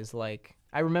really is like,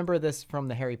 I remember this from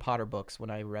the Harry Potter books when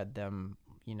I read them,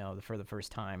 for the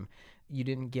first time. You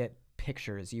didn't get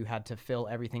pictures. You had to fill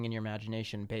everything in your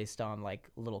imagination based on like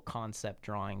little concept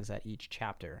drawings at each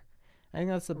chapter. I think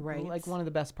that's Right. like one of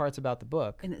the best parts about the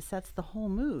book. And it sets the whole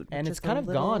mood. And with it's just a kind of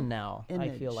little gone now, I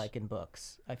feel image. like, in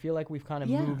books. I feel like we've kind of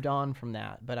Yeah. moved on from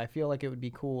that. But I feel like it would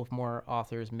be cool if more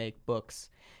authors make books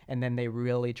and then they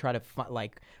really try to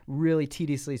really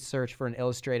tediously search for an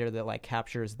illustrator that like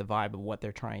captures the vibe of what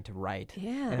they're trying to write.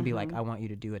 Yeah. And be like, I want you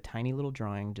to do a tiny little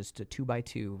drawing, just a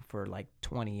 2x2 for like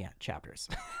 20 chapters.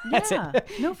 That's Yeah. it.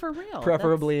 No, for real.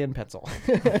 Preferably in pencil.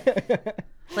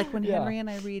 Like when Yeah. Henry and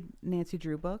I read Nancy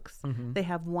Drew books, they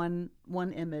have one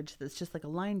image that's just like a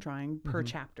line drawing per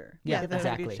chapter. Yeah, Like, at the end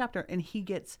of each exactly. chapter, and he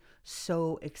gets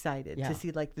so excited Yeah. to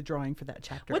see like the drawing for that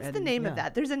chapter. What's the and- name yeah. of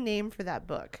that? There's a name for that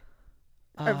book.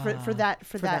 Or for that that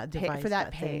for device, that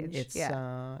that thing. page. It's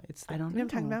yeah. it's I the, don't You know what I'm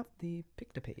talking know. about? the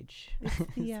Pictopage.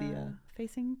 The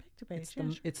facing picture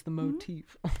page. It's the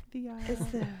motif. It's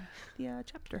the the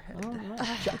chapter head.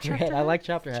 Chapter head. I like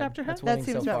chapter head. Chapter head? That's that winning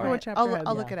seems so about far. right. Chapter I'll head,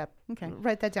 look yeah. it up. Okay.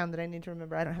 Write that down that I need to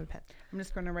remember. I don't have a pen. I'm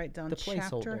just going to write down The chapter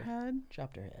placeholder. head.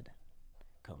 Chapter head.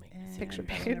 Coming. and Picture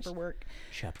that'll page. never work.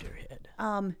 Chapter head.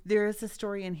 There is a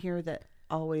story in here that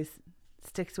always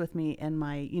sticks with me in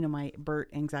my, my Bert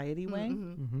anxiety way.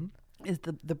 Mm-hmm. Is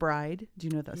the bride? Do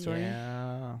you know that story?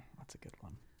 Yeah, that's a good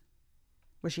one.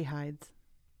 Where she hides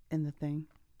in the thing,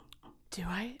 Do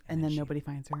I? and then nobody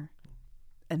finds her,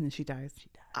 and then she dies.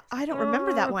 I don't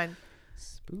remember that one.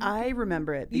 Spooky. I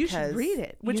remember it You because should read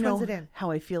it. Which you know one's it in?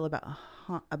 How I feel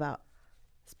about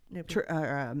Snoopy.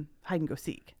 hide and go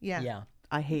seek. Yeah. Yeah.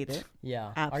 I hate it.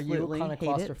 Yeah. Absolutely Are you kind of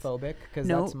hate it. claustrophobic? Because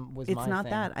No, was it's my not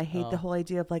thing. that. I hate the Oh. whole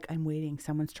idea of like I'm waiting,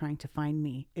 someone's trying to find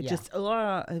me. It Yeah. just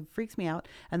it freaks me out.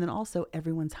 And then also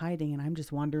everyone's hiding and I'm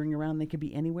just wandering around. They could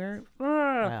be anywhere.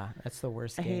 Yeah, that's the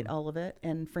worst. I hate game. all of it.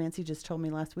 And Francie just told me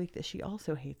last week that she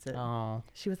also hates it. Oh.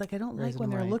 She was like, I don't like Raising when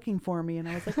they're right. looking for me. And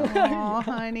I was like, oh,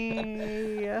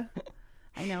 honey.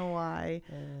 I know why.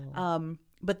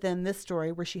 But then this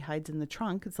story where she hides in the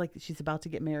trunk, it's like she's about to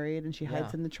get married and she hides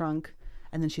Yeah. in the trunk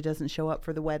and then she doesn't show up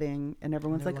for the wedding. And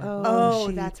everyone's they're like, like, Oh,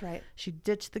 she, that's right. she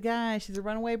ditched the guy. She's a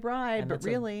runaway bride. And But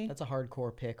really, that's a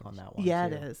hardcore pick on that one. Yeah,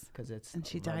 too, it is. Because it's and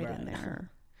she my died bride. in there.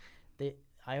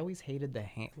 I always hated the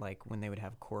like when they would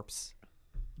have corpse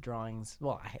drawings.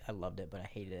 Well, I loved it, but I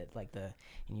hated it. Like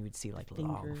and you would see like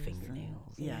long Fingers and-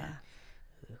 fingernails. Yeah.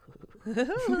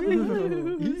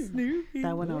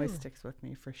 That one always sticks with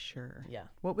me for sure. Yeah.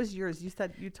 What was yours? You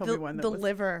said you told me one that The was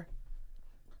liver.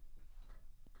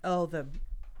 oh the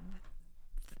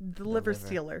liver liver.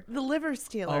 stealer. The liver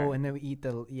stealer. Oh, and they would eat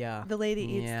the the lady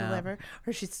eats Yeah. the liver,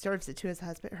 or she serves it to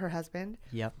her husband.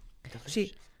 Yep.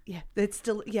 It's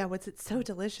still what's it so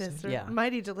delicious? So- or yeah.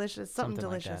 mighty delicious, something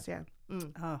Something like delicious. that.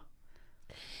 Oh,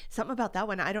 Something about that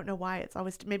one. I don't know why. It's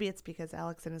always maybe it's because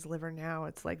Alex and his liver now.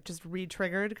 It's like just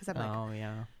re-triggered because I'm like Oh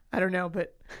yeah. I don't know,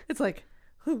 but it's like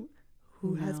who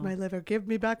has No. my liver? Give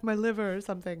me back my liver or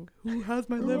something. Who has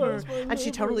my liver? And she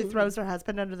totally throws her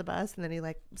husband under the bus, and then he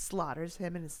like slaughters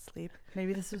him in his sleep.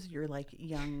 maybe this was your like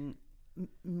young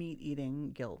meat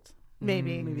eating guilt.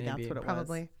 Maybe, Maybe that's what it was.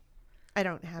 probably. I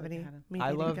don't have Like any. I had meat I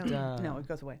eating loved. guilt. No, it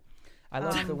goes away. I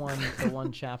loved the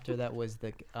one chapter that was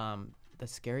the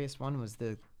scariest one was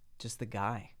the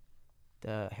guy.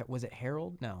 Was it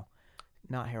Harold? No,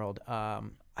 not Harold.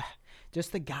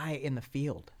 Just the guy in the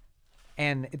field,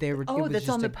 and they were. it Oh, was that's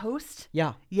just on the a- post.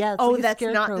 Yeah, Yeah. It's Oh, like a that's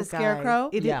not scarecrow the guy. scarecrow?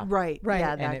 It is- Yeah. right. Right.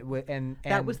 Yeah. and That, it was and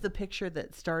that was the picture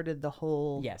that started the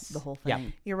whole. Yes. The whole Yep.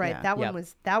 thing. You're right. Yeah.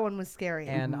 That one was scary.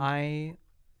 And I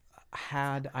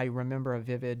remember a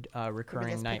vivid recurring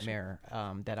this picture.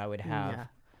 nightmare that I would have.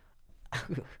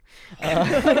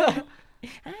 Yeah.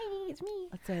 Hi, it's me.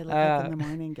 That's why I look up in the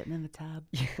morning, getting in the tub.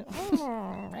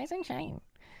 Oh, rise and shine.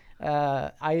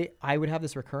 I would have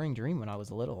this recurring dream when I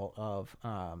was little of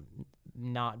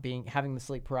having the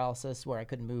sleep paralysis where I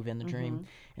couldn't move in the dream,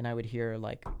 and I would hear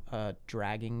like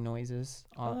dragging noises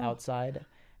outside,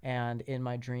 and in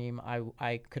my dream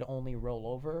I could only roll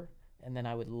over, and then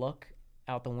I would look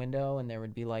out the window and there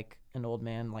would be like an old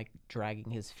man like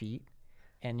dragging his feet.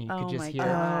 And you could Oh just my hear,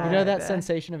 God. you know, that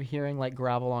sensation of hearing like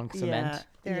gravel on Yeah. cement.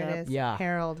 there Yep. it is. Yeah.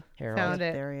 Harold. Harold. Found Yep,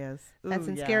 it. there he is. That's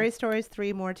Ooh, in yeah. Scary Stories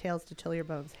 3 More Tales to Chill Your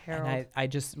Bones. Harold. And I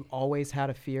just always had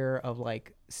a fear of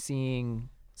like seeing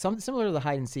something similar to the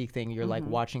hide and seek thing. You're like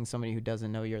watching somebody who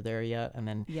doesn't know you're there yet, and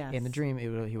then in the Yes. dream he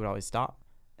would always stop,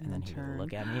 and then then he would turn.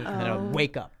 look at me, and then I would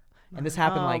wake up. And this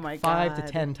happened Oh like my 5 to God.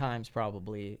 10 times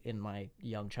probably in my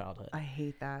young childhood. I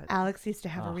hate that. Alex used to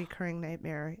have a recurring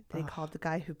nightmare. They called the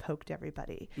guy who poked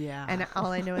everybody. Yeah. And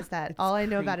all I know is that all I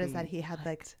know about is creepy. that he had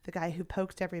like the guy who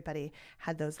poked everybody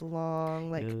had those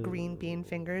long like green bean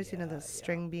fingers, you know, those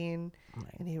string bean,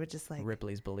 and he would just like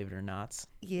Ripley's Believe It or Nots.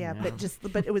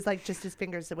 but it was like just his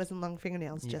fingers. It wasn't long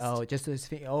fingernails. Just Just his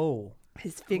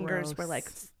his fingers were like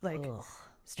Gross. ugh,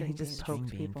 string he just beans. poked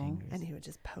string bean people. fingers. And he would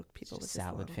just poke people with his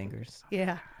salad long fingers.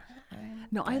 Yeah.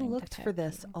 No, I looked for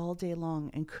this all day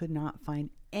long and could not find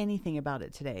anything about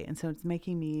it today. And so it's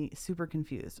making me super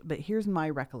confused. But here's my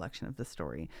recollection of the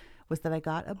story was that I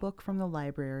got a book from the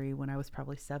library when I was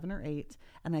probably 7 or 8,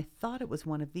 and I thought it was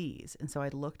one of these. And so I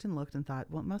looked and thought,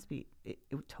 well, it must be. It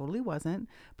totally wasn't,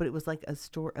 but it was like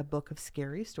a book of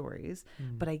scary stories.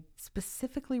 But I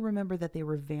specifically remember that they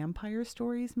were vampire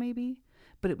stories maybe,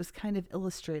 but it was kind of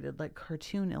illustrated, like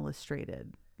cartoon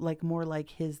illustrated. Like more like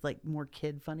his like more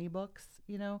kid funny books,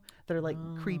 you know, that are like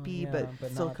creepy but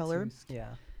still not colored.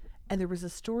 yeah. And there was a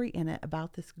story in it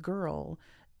about this girl,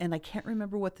 and I can't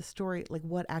remember what the story, like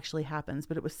what actually happens,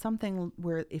 but it was something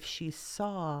where if she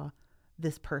saw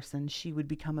this person, she would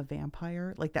become a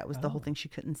vampire. Like that was the whole thing. She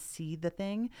couldn't see the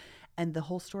thing. And the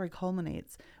whole story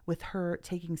culminates with her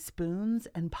taking spoons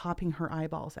and popping her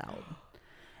eyeballs out.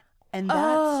 And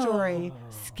that story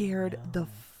scared the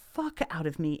fuck out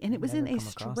of me, and it was in never a come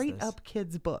across straight this. up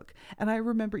kid's book. And I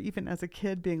remember even as a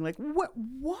kid being like, what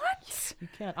You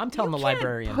can't. I'm telling You the can't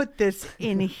librarian. put this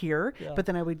in here. But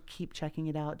then I would keep checking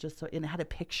it out just so, and it had a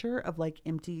picture of like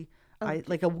empty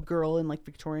like a girl in like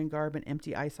Victorian garb and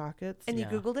empty eye sockets. And you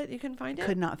Yeah. Googled it? You couldn't find it?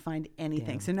 could not find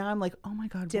anything. So now I'm like, oh my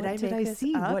God, Did what I did make I this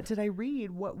see? up? What did I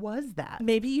read? What was that?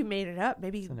 Maybe you made it up.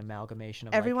 Maybe It's an amalgamation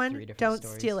of everyone like 3 different don't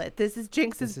stories. steal it. This is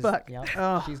Jinx's This is- book. Yep.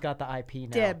 Ugh. She's got the IP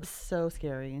now. Dibs. So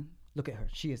scary. Look at her.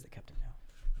 She is the captain now.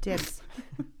 Dibs.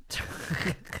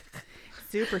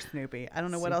 Super Snoopy. I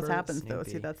don't know what else Super happens though.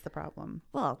 See, Snoopy. that's the problem.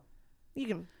 Well,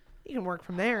 you can work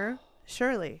from there,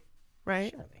 surely,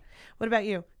 right? Surely. What about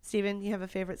you, Steven? You have a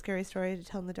favorite scary story to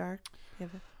tell in the dark? You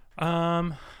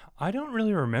have I don't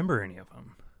really remember any of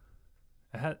them.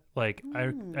 I had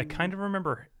I kind of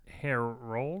remember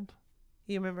Harold.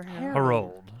 you remember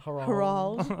Harold?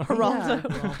 Harold.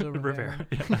 Geraldo. Rivera.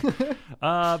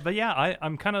 But yeah,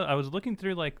 I was looking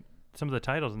through like some of the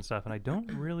titles and stuff, and I don't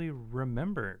really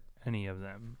remember any of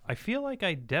them. I feel like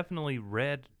I definitely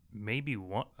read maybe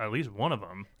one, at least one of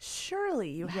them. Surely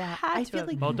you Yeah, had I to feel have-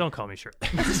 like Well, don't call me sure.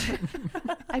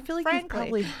 I feel like Frankly. you've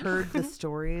probably heard the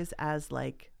stories as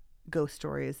like ghost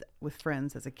stories with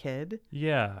friends as a kid,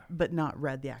 Yeah. but not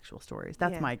read the actual stories.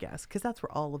 That's Yeah. my guess, because that's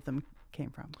where all of them came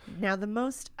from. Now the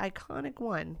most iconic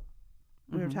one,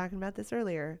 we were talking about this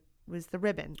earlier, was the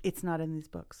ribbon. It's not in these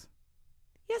books.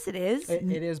 Yes, it is. It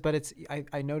is, but it's.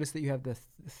 I noticed that you have the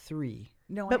three.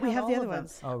 No, But I we have the all other of them.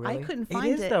 ones. Oh, really? I couldn't It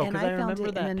find is, it, though, and 'cause I I found remember it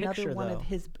in that another picture, one of though.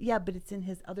 his. Yeah, but it's in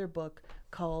his other book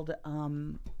called.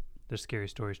 The Scary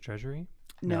Stories Treasury?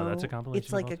 No, that's a compilation.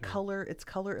 It's like of a all three. color. It's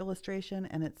color illustration,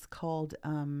 and it's called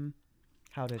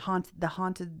How did?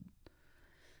 haunted.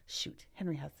 Shoot,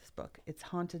 Henry has this book. It's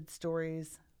Haunted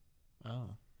Stories, Oh.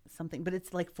 something, but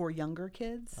it's like for younger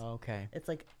kids. Okay. It's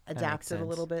like makes adapted a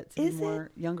little sense. bit to Is be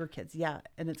more younger kids. Yeah,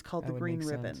 and it's called That The would Green make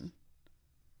Ribbon. sense.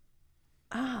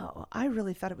 Oh, I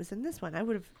really thought it was in this one. I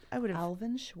would have.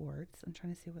 Alvin Schwartz. I'm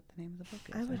trying to see what the name of the book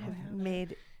is. I would don't have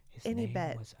made. His Any name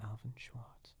bet. was Alvin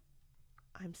Schwartz.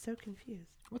 I'm so confused.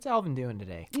 What's Alvin doing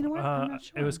today? You know what? I'm not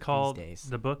sure. It was called. days.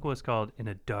 The book was called In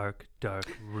a Dark, Dark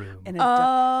Room. In a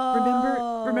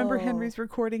Oh, remember Henry's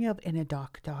recording of In a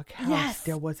Dark, Dark House. Yes.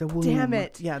 There was a womb. Damn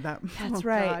it. Yeah, that's That's oh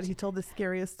right. God, he told the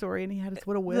scariest story, and he had his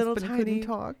little wisp, Little and he tiny- couldn't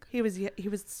talk. He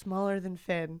was smaller than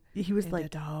Finn. He was In like the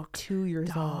dark, 2 years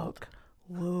old. dark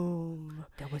womb.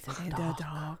 There was a And dark,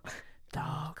 a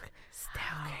dark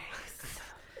staircase.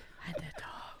 and a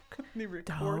dark He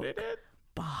recorded it.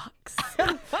 box.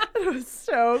 It was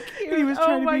so cute. He was Oh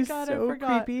trying my to be God, I so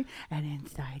forgot. creepy. And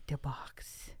inside the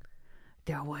box,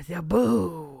 there was a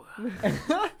boo.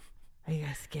 Are you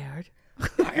guys scared?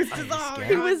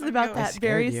 He was about I that scared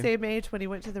very you. same age when he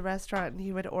went to the restaurant and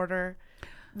he would order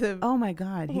the. Oh my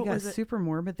God. He What got was it? super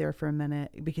morbid there for a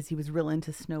minute because he was real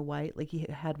into Snow White. Like he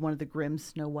had one of the Grimm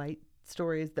Snow White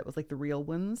stories that was like the real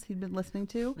ones he'd been listening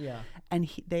to. Yeah. And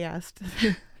they asked,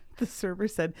 the server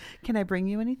said, "Can I bring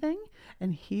you anything?"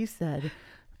 And he said,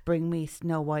 "Bring me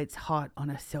Snow White's heart on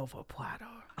a silver platter."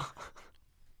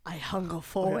 I hunger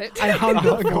for it. I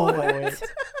hunger for it. it.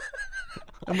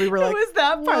 And we were It like, was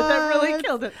that part that really "What?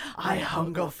 killed it. I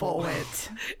hunger for it.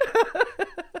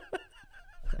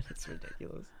 That's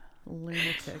ridiculous.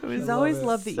 Lunatic. was He's always it.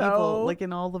 loved the so evil, like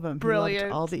in all of them. He brilliant.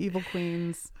 loved all the evil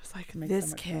queens. It's like Makes so this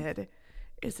much sense. kid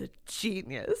is a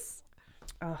genius.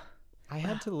 I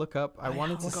had to look up. I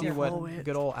wanted to hunger see what for it.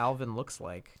 good old Alvin looks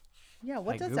like. Yeah,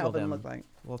 what I does Googled Alvin him. look like?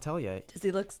 We'll tell you. Does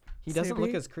he look? He doesn't look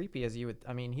Snoopy? as creepy as you would.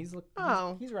 I mean, he's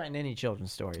Oh. he's writing any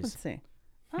children's stories. Let's see.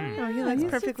 Oh, he Yeah, looks he's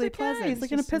just perfectly a guy. pleasant. He's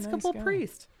like an just a nice Episcopal guy.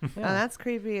 priest. Oh, that's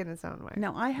creepy in its own way.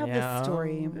 Now I have Yeah. this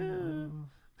story.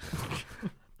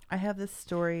 I have this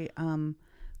story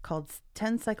called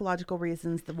 10 Psychological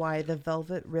Reasons Why the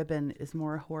Velvet Ribbon is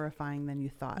More Horrifying Than You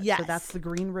Thought. So Yes. that's the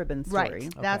Green Ribbon story.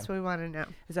 Right. That's what we want to know.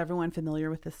 Is everyone familiar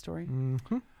with this story?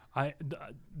 Mm-hmm.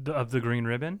 Of the Green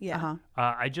Ribbon. Yeah. Uh-huh.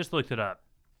 I just looked it up,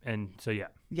 and so yeah.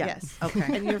 Yeah. Yes.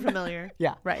 Okay. And you're familiar.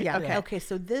 Yeah. Right. Yeah. Okay. Okay.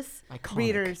 So this Iconic.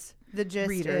 Readers, the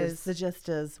gist is the gist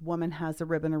is woman has a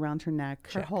ribbon around her neck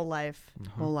her whole life.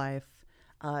 whole life.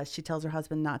 She tells her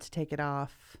husband not to take it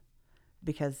off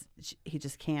because he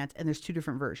just can't. And there's two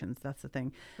different versions. That's the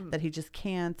thing, that he just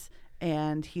can't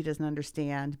and he doesn't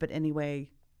understand. But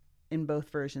anyway, in both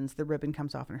versions, the ribbon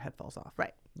comes off and her head falls off.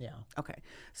 Right. Yeah. Okay.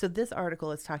 So this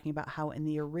article is talking about how in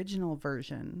the original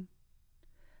version,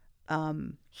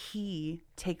 he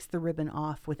takes the ribbon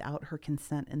off without her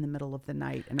consent in the middle of the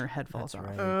night and her head falls That's off.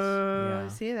 right. Oh, Yeah.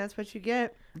 see, that's what you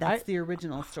get. That's the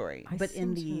original story. I But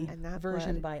in seem the And that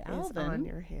version blood by is on Alvin,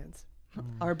 your hands.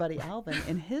 our buddy Alvin,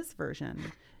 in his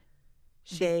version,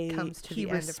 comes to he the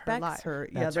end of her respects life. her,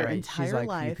 That's their right. entire She's like,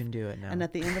 life. you can do it now. And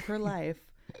at the end of her life,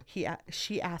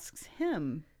 she asks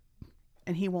him,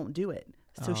 and he won't do it.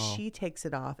 So Oh. she takes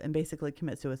it off and basically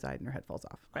commits suicide, and her head falls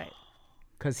off. Right.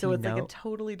 Because So he it's like a know-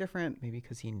 totally different. maybe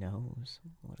because he knows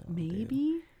what it'll do.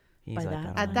 Maybe. He's by like, that? I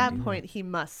don't At know, that dude. point, he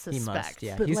must He suspect. must,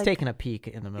 yeah. But He's like- taking a peek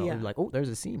in the middle. Yeah. He's like, oh, there's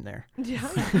a seam there. Yeah.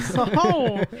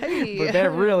 Oh, hey. But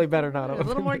that really better not a open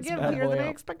little more this give bad here than boy I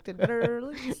up. expected. Better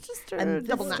let's just And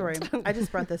double this knot. story, I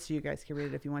just brought this to you guys. Can read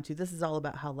it if you want to. This is all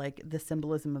about how like the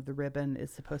symbolism of the ribbon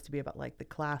is supposed to be about like the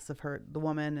class of the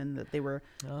woman, and that they were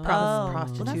Well,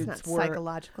 prostitutes that's not wore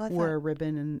psychological. I wore a thought.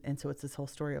 ribbon, and so it's this whole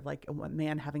story of like a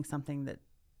man having something that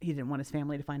he didn't want his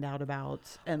family to find out about,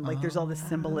 and like there's all this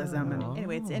symbolism. And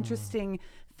anyway, it's interesting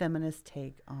feminist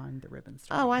take on the ribbon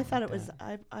story. Oh, I thought it was.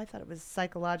 I thought it was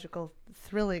psychological,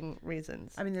 thrilling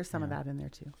reasons. I mean, there's some of that in there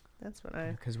too. That's what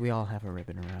I. Because we all have a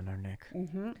ribbon around our neck.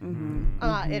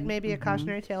 It may be a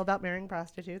cautionary tale about marrying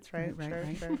prostitutes, right? Right, sure,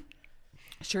 right.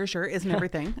 sure. Sure, isn't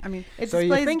everything. I mean, It So you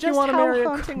displays think you just wanna how marry a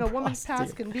haunting a woman's past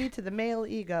prostitute. can be to the male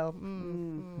ego.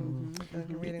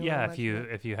 Reading a Yeah, little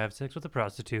if you have sex with a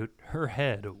prostitute, her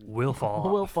head will fall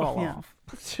Will off. fall Yeah. off.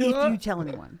 if you tell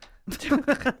anyone, If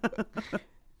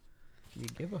you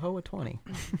give a hoe a 20,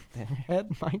 then your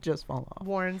head might just fall off.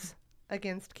 warns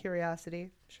against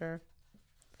curiosity. Sure.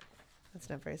 That's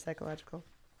not very psychological.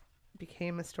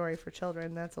 Became a story for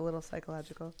children. That's a little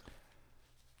psychological.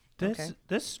 Okay.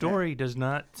 This story does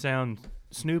not sound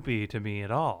Snoopy to me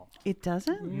at all. it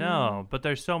doesn't. No, but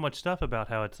there's so much stuff about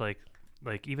how it's like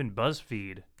even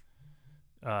BuzzFeed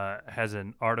has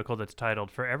an article that's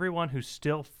titled "For Everyone Who's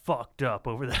Still Fucked Up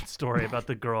Over That Story About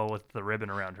the Girl with the Ribbon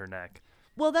Around Her Neck."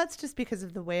 Well, that's just because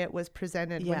of the way it was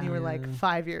presented when Yeah. you were like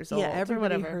 5 years old. Yeah, or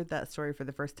everybody whatever. heard that story for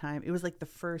the first time. It was like the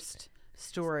first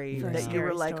story First that you were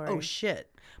scary like, "Oh story.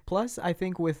 shit!" Plus, I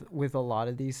think with a lot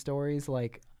of these stories,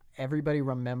 like everybody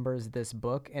remembers this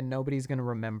book, and nobody's gonna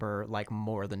remember like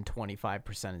more than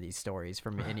 25% of these stories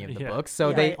from any of the Yeah. books. So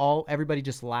Yeah. everybody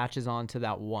just latches on to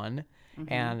that one,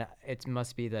 and it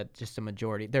must be that just a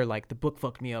majority. They're like, the book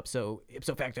fucked me up, so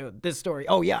ipso facto, this story.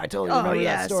 Oh yeah, I totally remember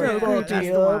yeah, that story. so Fuck good. That's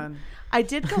you the up. one. I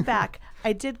did go back.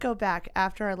 I did go back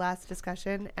after our last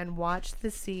discussion and watch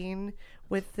the scene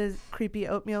with the creepy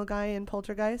oatmeal guy in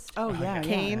Poltergeist. Oh yeah,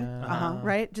 Kane, Uh-huh.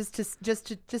 right? Just to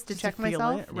check feel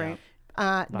myself. it, right?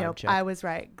 Nope, check. I was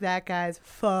right. That guy's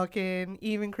fucking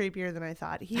even creepier than I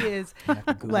thought. He is have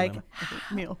to Google like him.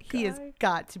 Meal he has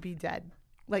got to be dead,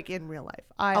 like in real life.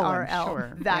 I'm IRL.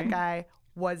 sure, that right? guy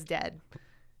was dead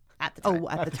at the time. Oh,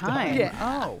 at the time. Yeah.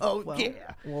 Oh. Oh, yeah.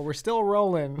 Well, we're still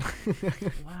rolling.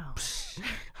 Wow.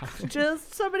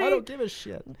 Just somebody I don't give a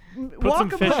shit. Put some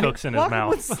fish hooks in his walk him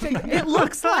with mouth. stick- It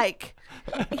looks like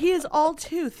he is all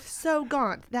tooth, so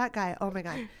gaunt. That guy. Oh my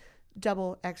god,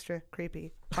 double extra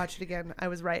creepy. Watch it again. I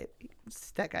was right.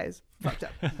 That guy's fucked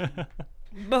up.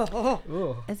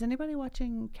 Ugh. Is anybody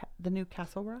watching the new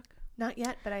Castle Rock? Not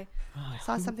yet, but I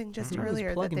saw something just who was earlier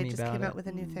that plugging they me just about came it? out with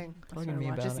a new thing. Plugging me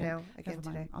about Just it. now, again Never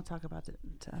mind. today. I'll talk about it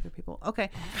to other people. Okay.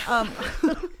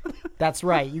 That's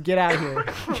right. You get out of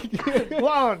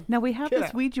here. Now we have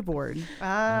this Ouija board.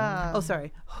 Ah. Oh,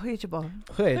 sorry. Ouija board.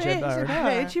 Ouija board.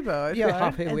 Ouija board. Yeah.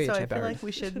 And so I Ouija feel board. like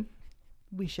we should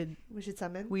We should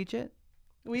summon. Ouija it.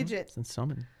 Ouija. And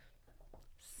summon.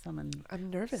 Summon. I'm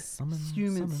nervous. Summon.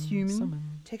 Human. Summon.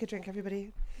 Take a drink,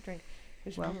 everybody. Drink.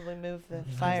 We should Well, probably move the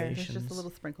fire. There's Libations. just a little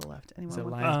sprinkle left. Is Anyone it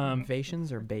want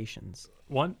libations or bations?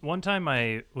 One time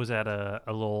I was at a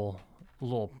little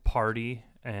party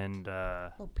and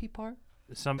a little pea part?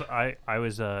 I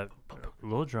was a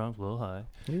little drunk, a little high,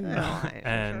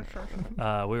 and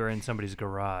we were in somebody's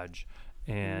garage,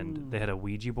 and they had a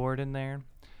Ouija board in there,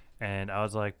 and I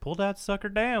was like, "Pull that sucker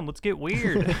down, let's get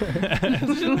weird."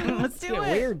 Let's do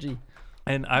it. Weird, G.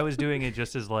 And I was doing it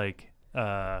just as like,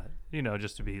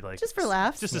 just to be like, Just for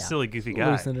laughs. just a silly goofy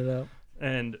guy. Loosen it up.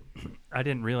 And I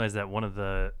didn't realize that one of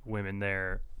the women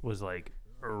there was like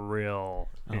real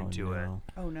into it. no.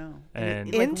 Oh no.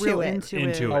 And Like, Into real it. into Into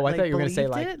it. it. Oh, I like, thought you were gonna say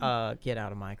believed like, it? get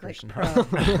out of my Christian pro.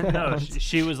 house. No,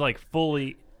 she was like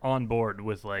fully on board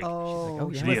with like Oh,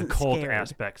 yeah. she the wasn't occult scared.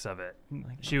 aspects of it.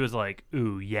 She was like,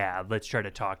 "Ooh, yeah, let's try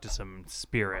to talk to some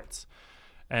spirits."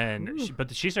 And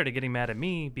she started getting mad at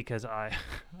me because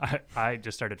I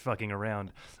just started fucking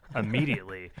around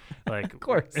immediately. Like, Of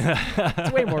course,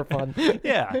 it's way more fun.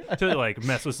 yeah, to like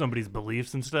mess with somebody's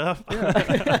beliefs and stuff.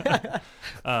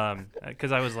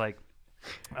 Because I was like,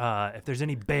 if there's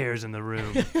any bears in the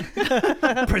room,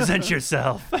 present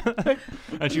yourself.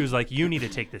 And she was like, you need to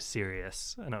take this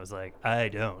serious. And I was like, I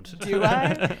don't. Do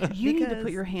I? You need to Because-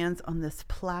 put your hands on this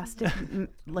plastic,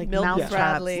 like Milk mousetrap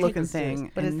Bradley. looking Take this serious.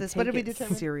 thing. What is and this? What did take we it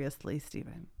determine? seriously,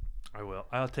 Stephen? I will.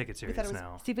 I'll take it serious thought it was-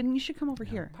 now. Stephen, you should come over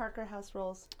here. Parker House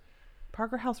Rolls.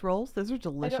 Parker House rolls. Those are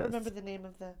delicious. I don't remember the name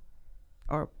of the.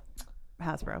 Or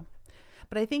Hasbro.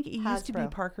 But I think it used to be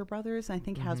Hasbro. Parker Brothers. And I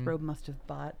think Hasbro must have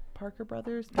bought Parker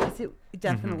Brothers because it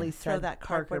definitely Throw said that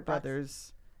Parker cardboard box.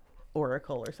 Brothers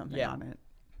oracle or something Yeah. on it.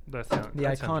 The The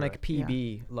iconic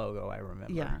PB logo, I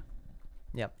remember. Yeah.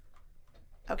 Yep.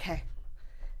 Okay.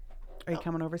 Are you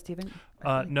coming over, Stephen?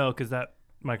 No, because that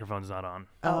microphone's not on.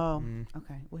 Oh.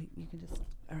 Okay. Well, you can just.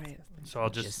 All right. So I'll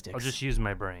Logistics. just use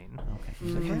my brain.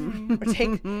 Okay.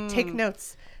 Or take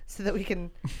notes so that we can.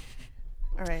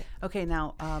 All right. Okay.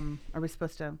 Now, are we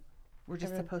supposed to? We're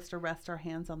just Everyone- supposed to rest our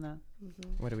hands on the.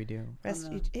 What do we do? Rest.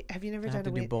 On Have you never I done have to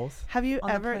a do Ouija? both. Have you On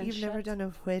the ever? You've never planchette? done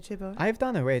a Ouija board? I've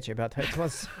done a Ouija, but it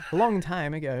was a long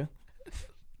time ago.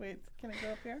 Wait, can I go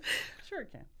up here? Sure,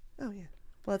 it can. Oh yeah.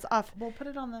 Well, it's off. Well, put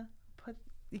it on the.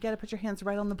 You got to put your hands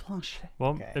right on the planche.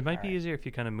 Well, Okay, it might be alright. easier if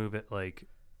you kind of move it like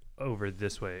over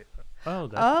this way. Oh,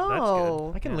 that's Oh.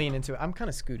 good. I can Yeah. lean into it. I'm kind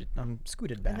of scooted. I'm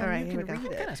scooted back. All right, you here we can go.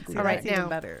 read Kinda it. scooted All right, That's even now.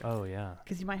 better. Oh yeah.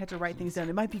 Because you might have to write things down.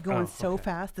 It might be going so okay.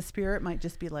 fast. The spirit might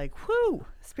just be like, "Whoo!"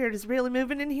 Spirit is really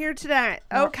moving in here tonight.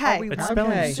 Are Okay. we It's Okay.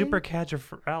 spelling Okay.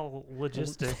 supercalifragilistic.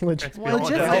 Logistics. Logistics.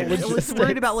 Logistics. I was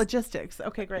worried about logistics.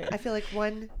 Okay, great. I feel like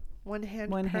one hand.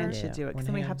 One per- hand Yeah, should do it. one Because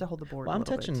then we have hand. to hold the board. Well, a I'm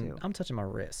little bit, touching. too. I'm touching my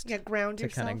wrist Yeah, ground to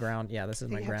yourself. kind of ground. Yeah, this is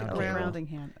So my you have to ground ground. cable, grounding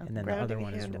hand. and then Grounding the other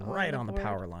one is hand on right the on the board.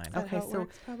 power line. Is that Okay, how it so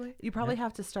works, probably You probably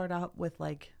have to start out with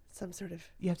like. some sort of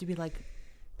You have to be like,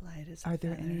 light as Are a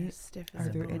there feather, any- stiff as are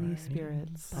a there any board.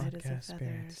 spirits? Light as a Podcast feather,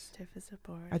 spirits. stiff as a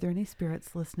board. Are there any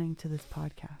spirits listening to this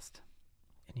podcast?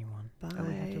 Anyone? By Oh,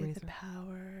 we have to raise the her.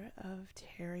 power of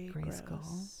Terry Grayskull.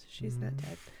 Gross. She's not Mhm.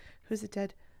 dead. Who's it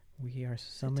dead? We are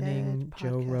summoning dead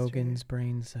Joe podcaster. Rogan's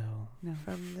brain cell. No,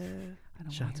 From the I don't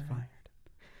Shots want fired.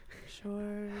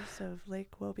 shores of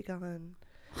Lake Woebegone.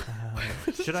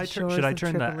 Should I Shores should I of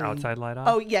turn the Tripoli. outside light off?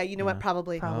 Oh yeah, you know what? Yeah.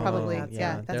 Probably. Probably. Yeah,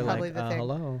 Yeah, that's they're probably like, the thing.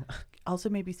 Hello. Also,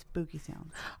 maybe spooky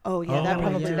sounds. Oh yeah, that Oh,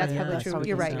 probably yeah, that's yeah, probably that's true. probably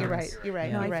You're right. sounds. You're right. You're right.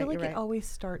 Yeah. No, You're I right. feel like You're it right. always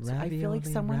starts. I feel like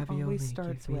someone always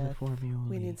starts with.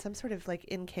 We need some sort of like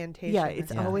incantation. Yeah, or it's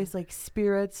something. always like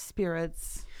spirits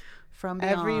from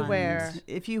beyond. Everywhere.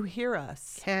 If you hear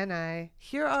us, Can I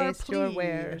hear our taste your plea.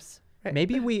 wares? Right.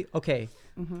 Maybe we okay.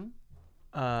 Mm-hmm.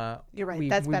 You're right. We,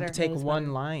 That's we better. take That is one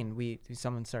better. line.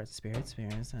 Someone starts spirits.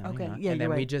 Okay, yeah, and then you're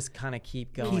we right. just kind of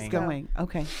keep going. Keep going.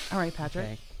 Okay. All right, Patrick.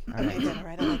 Okay. Okay, good. All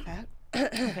right, I like that.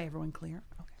 Okay, everyone clear.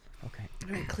 Okay.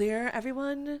 All right, clear,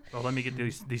 everyone. Well, let me get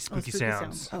these spooky spooky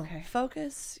sounds. Oh, Okay.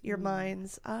 focus your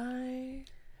mind's eye.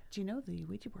 Do you know the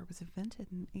Ouija board was invented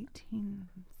in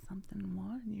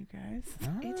 18-something-1, you guys?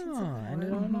 I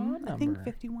don't know. Mhm. I think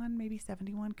 51, maybe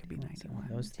 71, could be 91.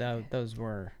 Those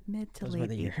were. Mid to those were late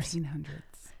the years.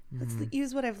 1800s. Let's mhm.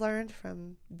 use what I've learned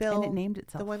from Bill, And it named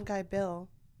itself. the one guy Bill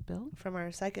Bill? from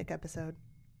our psychic episode.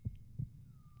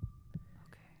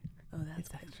 Okay. Oh, that's It's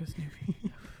good. extra snoopy.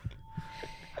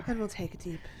 And we'll take a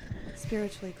deep,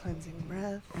 spiritually cleansing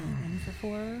breath. In for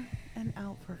 4 and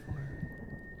out for 4.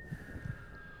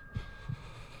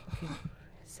 Okay.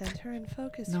 Center and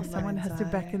focus. Now your someone mind's has to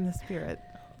eye. beckon the spirit.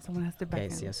 Someone has to Okay,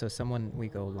 beckon. so, yeah, so someone we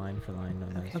go line for line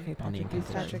on the Okay, on the Patrick, you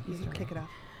start. incantation. Patrick, you can kick it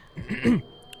off.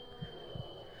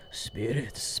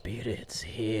 Spirits, spirits,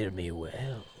 hear me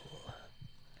well.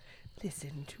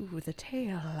 Listen to the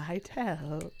tale I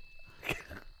tell.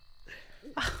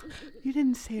 You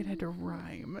didn't say it had to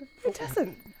rhyme. It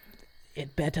doesn't.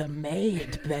 It better may,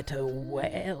 it better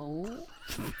well.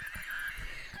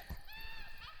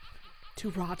 To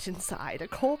rot inside a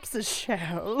corpse's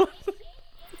shell.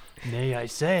 Nay, I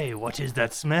say, what is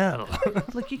that smell?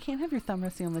 Look, you can't have your thumb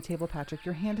resting on the table, Patrick.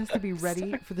 Your hand has to be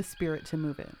ready for the spirit to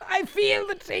move it. I feel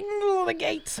the tingle, the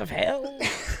gates of hell.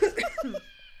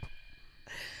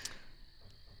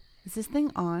 Is this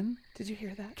thing on? Did you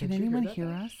hear that? Can Did you hear anyone that? hear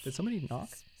us? Did somebody knock?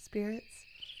 Spirits?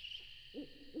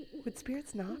 Would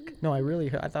spirits knock? No, I really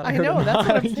heard. I thought I heard know, a that's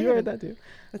what I'm knock. You heard saying. that too.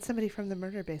 That's somebody from the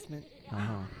murder basement.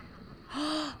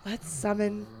 Oh. Let's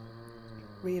summon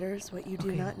readers. What you do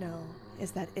Okay. not know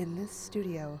is that in this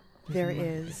studio there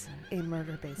is a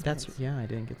murder basement. That's I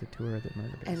didn't get the tour of the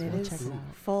murder and basement. it We'll check is it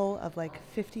out. full of like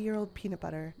 50-year-old peanut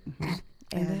butter. It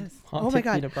And is. oh my Haunted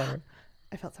God. peanut butter.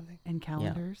 I felt something. And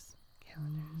calendars.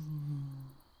 Calendars.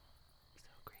 So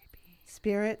creepy.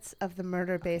 Spirits of the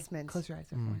murder Okay, basement. Close your eyes,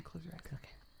 everyone. Close your eyes. Okay.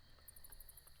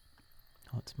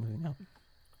 Oh, it's moving up.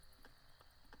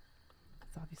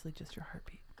 It's obviously just your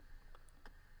heartbeat.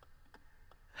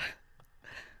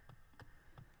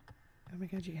 Oh my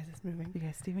God, you guys, it's moving. You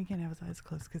guys, Stephen can't have his eyes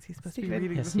closed because he's supposed to Stephen, be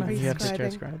reading Yes, the Are you you have to scribing?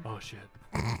 transcribe. Oh shit.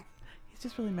 He's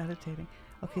just really meditating.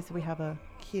 Okay, so we have a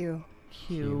Q.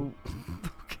 cue.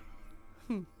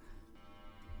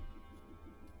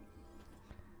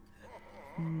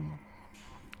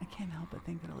 I can't help but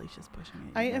think that Alicia's pushing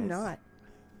it. I you am guys. not.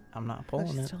 I'm not Oh, pulling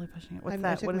she's it. totally pushing it. What's I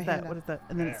that? took What my is that? hand What is that?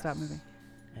 And then it stopped moving.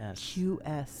 Yes.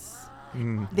 QS.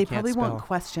 Mm, They I can't probably want spell.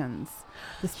 questions.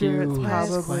 The spirits QS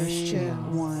probably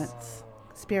questions. want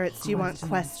Spirits, do you want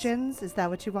questions? Is that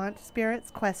what you want, spirits?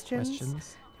 Questions?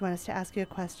 Questions? You want us to ask you a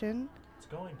question? It's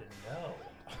going to know.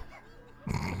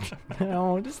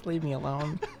 No, just leave me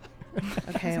alone.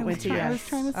 Okay, I wait was till you trying- I ask. was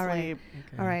trying to All right. sleep.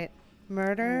 All right.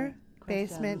 Murder,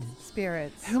 basement,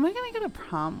 spirits. Who am I going to go to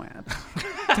prom with?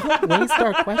 Don't waste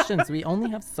our questions. We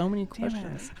only have so many Damn it. Oh,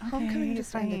 questions. Homecoming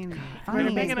just ended. fine. We're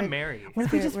Fine. making a Basement. marry. What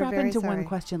if we Spirit, just we're wrap very into sorry. one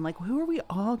question? Like, who are we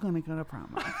all going to go to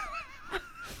prom with?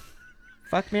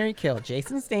 Fuck, marry, kill.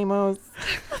 Jason Stamos.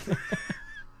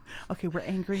 Okay, we're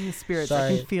angering the spirits.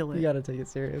 Sorry, I can feel it. You gotta take it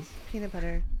serious. Peanut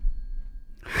butter.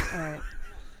 All right.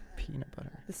 Peanut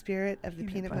butter. The spirit of the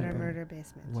peanut butter murder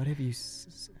basement. What have you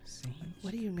seen?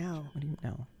 What do you know? What do you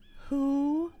know?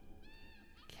 Who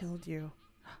killed you?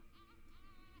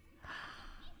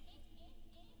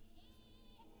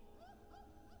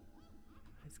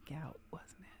 It was gout,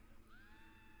 wasn't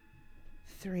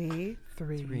it? 3.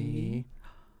 Three.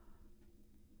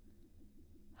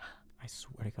 I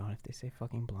swear to God, if they say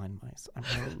fucking blind mice, I'm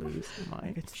gonna lose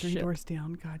my It's 3 shit. doors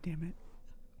down. God damn it.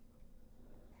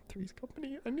 Three's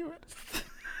Company. I knew it.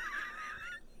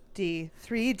 D.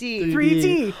 3D.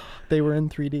 3D. They were in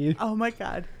 3D. Oh my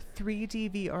God. 3D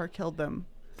VR killed them.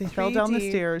 They fell down the 3D.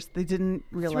 stairs. They didn't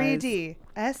realize. 3D.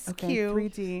 SQ. Okay,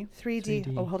 3D. 3D.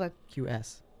 3D. Oh, hold on.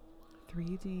 QS.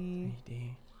 3D.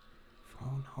 3D.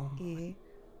 Phone home. E.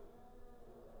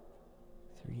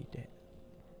 3D.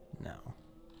 No.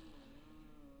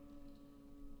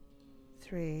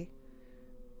 3.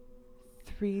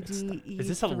 3D. Is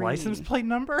this a license plate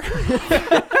number?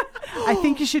 I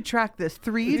think you should track this.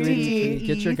 3D. 3D.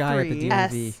 Get your guy at the E3.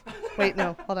 DMV. S. Wait,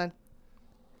 no. Hold on.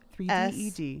 3D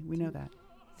ED. We know that.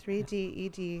 3D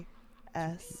ED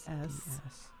S. S.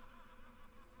 Yes.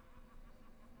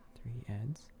 3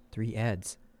 Eds. 3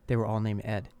 Eds. They were all named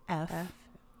Ed. F. F.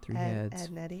 3 Ed, Eds. Ed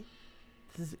and Eddie.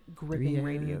 This is gripping 3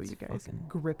 radio, Eds, you guys. fucking-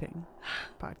 Gripping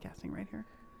podcasting right here.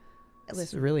 This is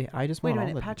Listen. really, I just Wait want a all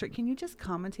minute, the Patrick. Can you just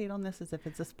commentate on this as if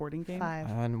it's a sporting game? 5.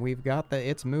 And we've got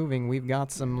it's moving. We've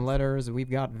got some letters. We've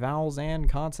got vowels and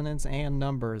consonants and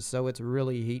numbers. So it's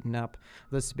really heating up.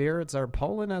 The spirits are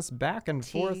pulling us back and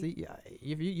forth.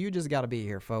 You just got to be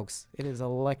here, folks. It is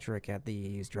electric at the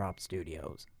Eavesdrop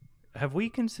Studios. Have we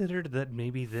considered that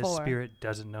maybe this 4. spirit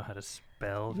doesn't know how to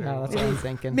spell very No, that's well? what I'm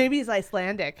thinking. Maybe he's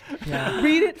Icelandic. Yeah.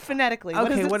 Read it phonetically.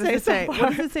 Okay, what does it say? so What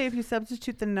does far? it say if you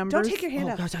substitute the numbers? Don't take your hand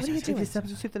Oh, up. gosh, What are you gosh, If you doing?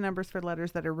 substitute the numbers for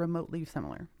letters that are remotely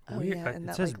similar. Oh, Weird. yeah, and It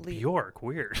that says like lead. Bjork.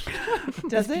 Weird.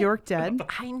 Does Is it? Bjork dead?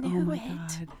 I Oh knew my it.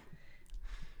 God.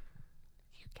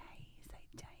 You guys,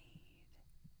 I died.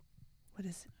 What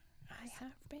is it? I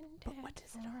have been But what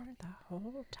is it for the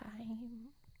whole time.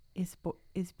 Is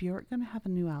Bjork gonna have a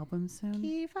new album soon?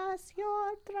 Give us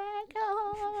your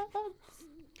dragons.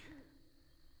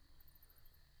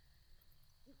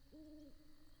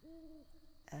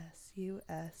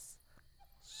 S-U-S.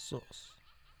 Sauce.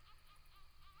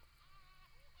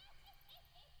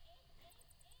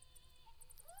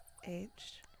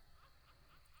 H.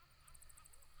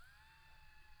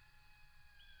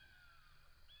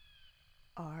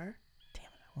 R. Damn it,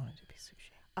 I wanted to be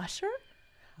sushi. Usher?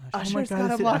 Usher. Usher's God,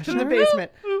 got is him it locked in the Usher?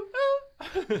 basement.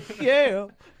 Yeah.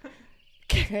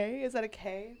 K? Is that a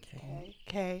K? K.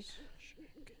 K.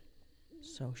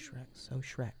 So Shrek. So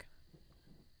Shrek.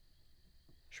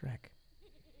 Shrek.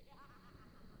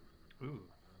 Ooh.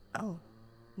 Oh,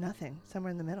 nothing.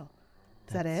 Somewhere in the middle.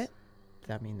 Is that it? Does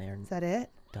that mean they're Is that it?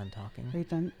 done talking? Are you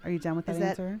done? Are you done with that Is that?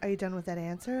 answer? Are you done with that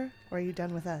answer, or are you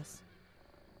done with us?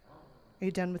 Are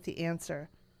you done with the answer?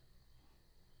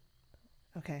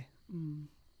 Okay. Mm.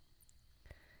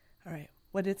 All right.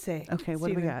 What did it say? Okay, what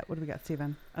do we Steven? got? What do we got,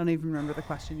 Steven? I don't even remember the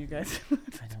question, you guys. I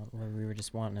know. Well, we were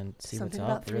just wanting to see Something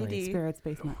what's up, about really. 3D. Spirits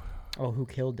basement. Oh, who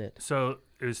killed it? So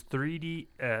it was 3DS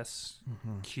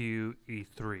Mm-hmm.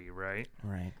 QE3, right?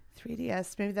 Right.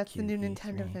 3DS. Maybe that's the new QE3.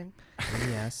 Nintendo thing.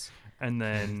 3DS. And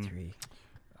then 3.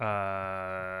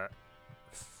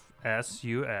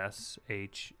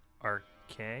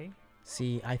 SUSHRK.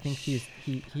 See, I think he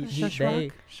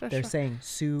Shrek. they're saying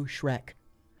sue Shrek.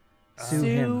 Sue Sue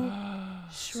him.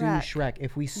 Shrek. Sue Shrek.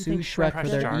 If we sue think Shrek Shrek for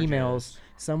their charges. emails,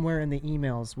 somewhere in the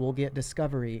emails we'll get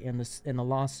discovery in the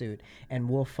lawsuit, and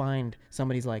we'll find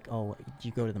somebody's like, oh,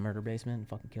 you go to the murder basement and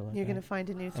fucking kill it. You're gonna find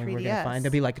a new 3DS. And we're gonna find.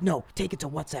 They'll be like, no, take it to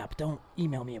WhatsApp. Don't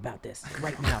email me about this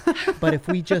right now. But if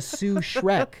we just sue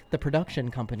Shrek, the production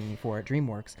company for it,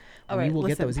 DreamWorks, All we right, will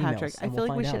listen, get those emails. Patrick. I and feel we'll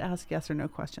like we find should out. ask yes or no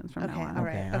questions from Okay. now on. All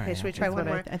right. Okay, all Okay. right, Should we okay. try That's one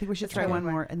what more? I think we should Let's try one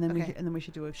more, and then Okay. and then we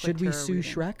should do a. Should quick we tarot sue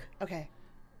reading. Shrek? Okay.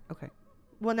 Okay.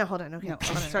 Well, no, hold on. Okay. No,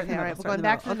 hold on. start in the Okay, all right. middle, We're start in going the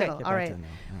back to the middle. middle. Get All back to right. the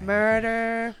middle. All right.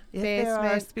 Murder If basement. there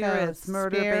are spirits, ghosts.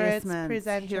 murder Spirits, basements,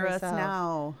 present hear us yourself.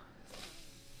 now.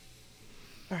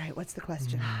 All right. What's the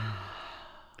question?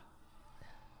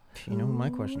 You know who my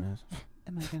question is.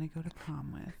 am I going to go to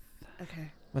prom with?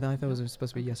 Okay. But I thought it was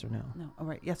supposed to be yes or no. No. All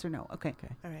right. Yes or no? Okay.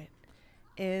 Okay. All right.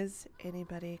 Is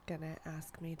anybody gonna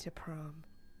ask me to prom?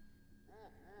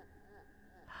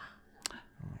 Oh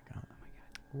my god.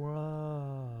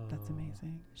 Whoa. That's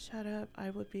amazing. Shut up. I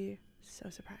would be so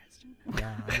surprised.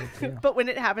 Yeah, I would too. But when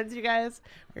it happens, you guys,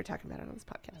 we were talking about it on this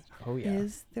podcast. Oh yeah.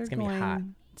 Is there It's gonna be hot.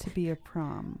 going to be a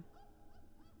prom?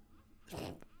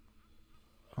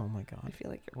 Oh my I god.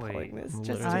 feel like you're Wait, pulling this I'm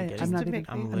just literally to, getting- just I'm not to even- make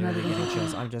me. I'm not literally even getting gonna-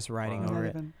 chills. I'm just writing Not over it.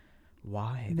 even-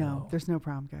 Why? No, though? there's no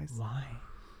prom, guys. Why?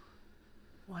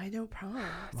 Why no prom? Why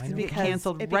It's going to no be prom?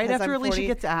 canceled Because right after I'm Alicia 40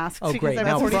 gets asked. Oh because great! I'm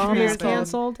Now 42 prom years is old.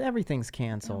 canceled. Everything's Oh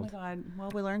canceled. my God. Well,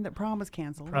 we learned that prom was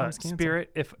canceled. Prom was canceled.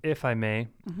 Spirit, if I may,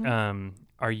 Mhm.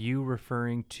 are you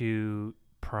referring to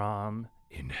prom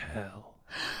in hell?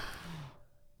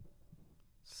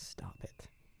 Stop it.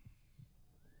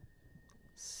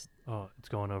 Oh, it's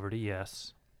going over to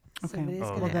yes. Okay. Somebody's Oh.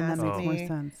 gonna Well, then that ask makes more me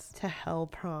sense. to hell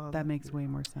prom. That makes way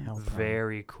more sense. Hell prom.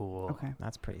 Very cool. Okay.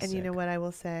 That's pretty and sick. you know what I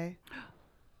will say?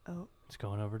 Oh, It's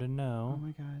going over to Oh no.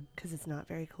 my God. because it's not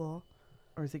very cool.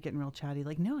 Or is it getting real chatty?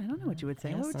 Like, no, I don't know what you would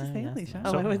say. What would you say, Yes, Alicia?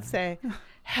 Oh, So- I would say,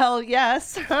 hell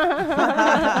yes.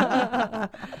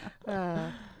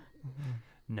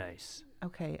 Nice.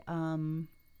 Okay.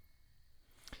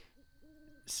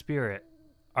 Spirit,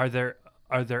 are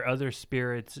there other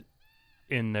spirits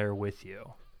in there with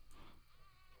you?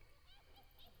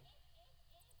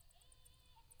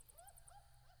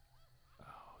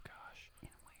 Oh gosh.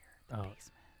 Oh. Basement.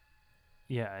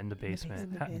 Yeah, in the basement.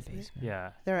 In the Ha- basement.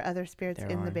 Yeah. There are other spirits There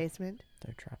in the are. basement.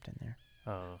 They're trapped in there.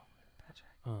 Oh.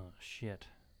 Oh shit.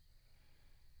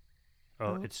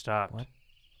 Oh. Oh, it stopped. What?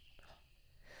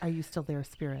 Are you still there,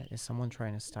 Spirit? Is someone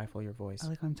trying to stifle your voice? I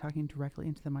like when I'm talking directly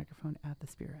into the microphone at the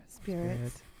Spirit.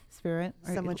 Spirits. Spirit?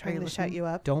 Someone trying to shut you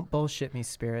up. Don't bullshit me,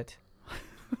 Spirit.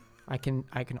 I can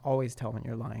always tell when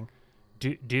you're lying.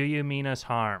 Do you mean us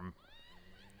harm?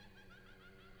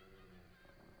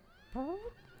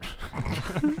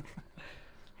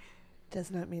 Does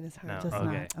not mean it's hard. No. Does Okay.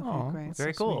 not. Okay, Aw, great. that's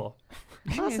Very so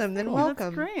sweet. cool. Awesome. Then Cool, welcome.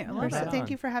 That's great. I Love love Right that. that. Thank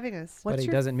on. you for having us. But What's it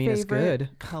your doesn't mean it's favorite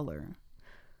good. color?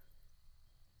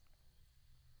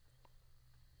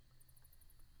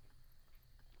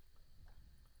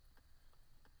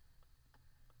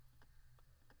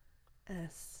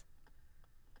 S.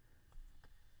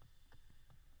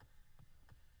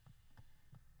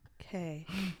 K.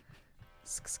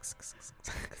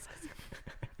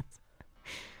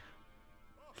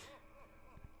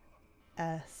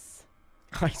 S.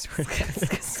 I swear.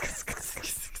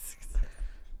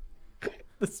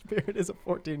 The Spirit is a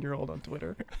 14-year-old on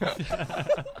Twitter.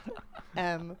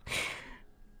 M.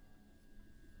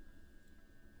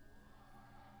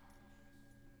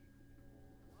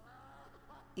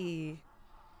 E.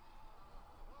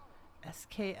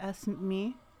 SKS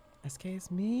me. SK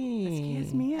is me. SK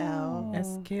is me. L.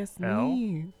 SK is L?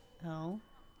 me. L.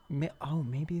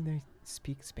 Maybe they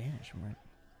speak Spanish. Right?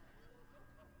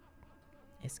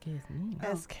 SK is me.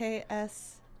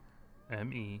 SKS.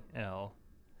 MEL.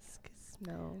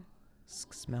 Smell.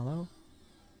 Smello?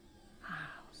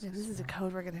 Man, this is a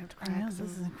code we're gonna have to I crack. know, this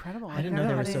is incredible. I didn't know know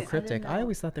they how were to- so I cryptic. didn't I know.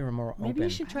 always thought they were more Maybe open. you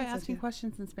should try I also asking do.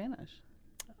 questions in Spanish.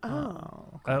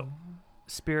 Oh. Oh,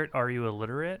 Spirit, are you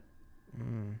illiterate?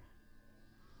 Mm.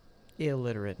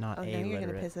 Illiterate, not Oh, now you're gonna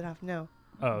illiterate. piss it off. No.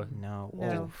 Oh, No.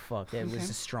 No. Oh, fuck. It was Okay. a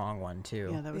strong one, too.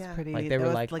 Yeah, that was Yeah. pretty. Like, they there were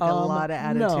was like, a lot of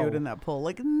attitude no. in that poll.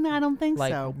 Like, I don't think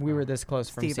Like, so. we were this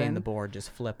close from seeing Steven. the board just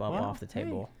flip up Well, off the hey.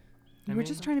 table. You were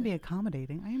just trying to be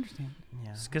accommodating. I understand.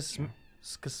 Yeah.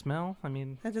 smell? I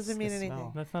mean, That doesn't mean Smell.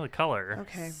 anything. that's not a color.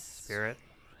 Okay. Spirit.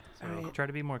 So Alright. try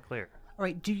to be more clear. All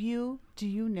right. Do you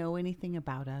know anything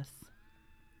about us?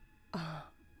 Oh,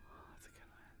 That's a good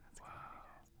one. That's a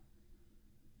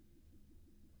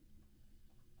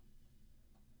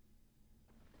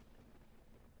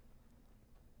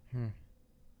good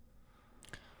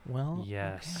Well,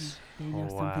 Yes. They know Oh,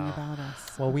 something wow. about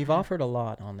us. well, we've offered a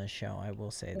lot on this show. I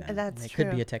will say that. That's it could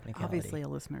true. be a technicality. Obviously a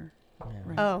listener. Yeah.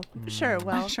 Right. Oh, sure. Mm.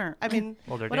 Well, Sure. I mean,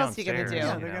 Well, they're what else are you gonna do? downstairs,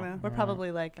 Yeah, you they're know. gonna- we're Right.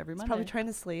 probably like Every he's probably Monday. trying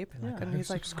to sleep, Like, and he's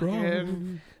like, subscribe.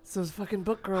 fucking, those fucking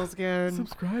book girls again.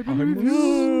 Subscribe and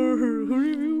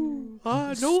review. No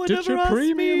one Stitcher ever asked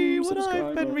me Premium what I've been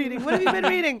subscriber. reading. What have you been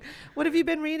reading? What have you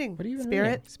been reading? What are you even Spirit?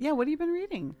 reading? Yeah. What have you been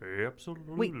reading?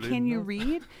 Absolutely. Wait, can you not.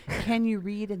 read? Can you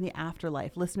read in the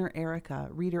afterlife? Listener Erica,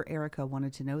 reader Erica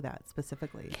wanted to know that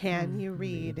specifically. Can you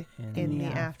read in the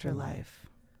afterlife?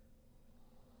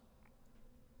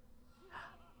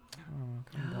 Oh,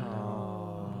 come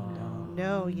down.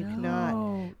 No, you cannot.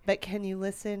 No. But can you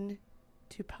listen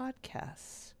to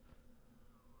podcasts?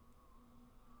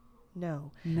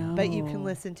 No. No. But you can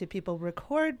listen to people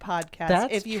record podcasts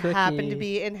That's if you happen to tricky.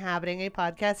 be inhabiting a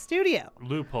podcast studio.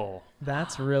 Loophole.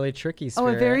 That's really tricky, Oh,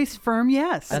 Spirit. a very firm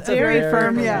yes. That's a very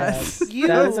firm yes. You-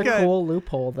 That is a Good. cool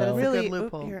loophole, That though. is a Really, good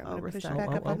loophole. here, I'm Oh, going to push respect. back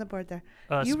up Oh, on oh. the board there.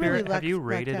 Spirit, really have you lucked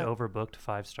rated out. Overbooked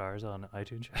 5 stars on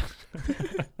iTunes?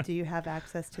 Do you have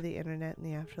access to the internet in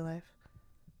the afterlife?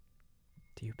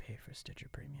 Do you pay for Stitcher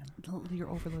Premium? You're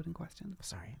overloading questions.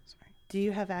 Sorry. Do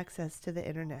you have access to the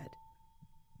internet?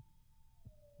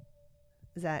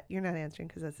 Is that you're not answering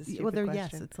because that's a stupid Well, they're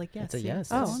question. yes. It's like yes. It's a yeah, yes.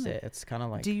 go It's, on it. it's kind of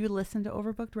like. Do you listen to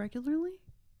Overbooked regularly?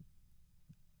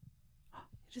 You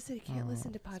just said you can't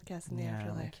listen to podcasts in the yeah, I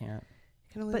afterlife. can't.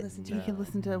 You can only But listen you to can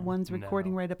listen to one's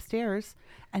recording No. right upstairs,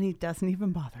 and he doesn't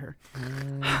even bother.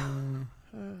 Mm,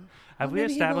 Have we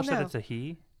maybe he will established that now. it's a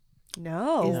he?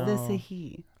 No. Is this No. a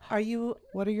he? Are you?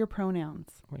 What are your pronouns?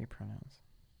 what are your pronouns?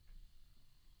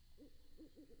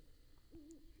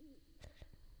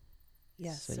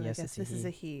 Yes. So So, yes, I it's guess a this is he.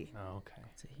 a he. Oh, okay.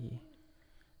 It's a he.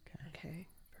 Okay.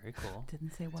 Very cool.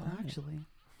 Didn't say well, all right. actually.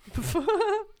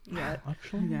 Yeah.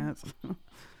 Actually, Yes.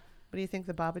 What do you think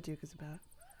the Babadook is about?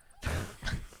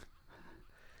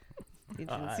 You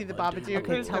didn't see the Babadook.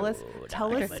 Okay, tell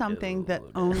us Okay. something that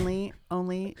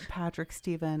only Patrick,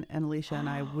 Steven, and Alicia and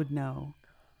I would know.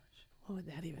 What would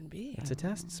that even be? It's a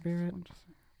test, Spirit.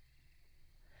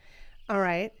 All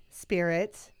right,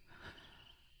 Spirit.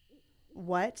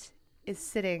 What is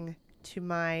sitting to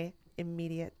my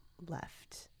immediate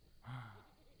left?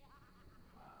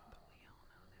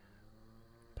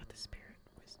 But the Spirit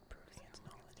was proving its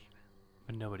knowledge.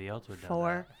 But nobody else would know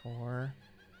 4, that. 4.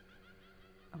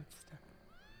 Oh, it's stuck.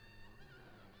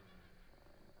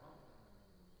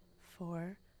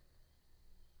 4,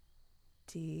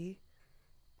 D,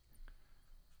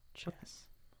 Chess.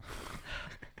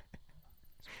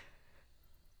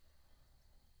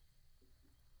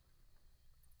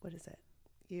 what is it?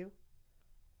 U,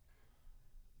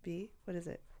 B, what is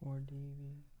it? 4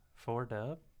 DVD. 4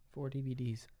 dub? 4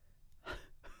 DVDs. I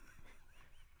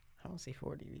don't see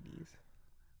 4 DVDs.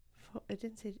 It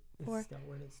didn't say 4. that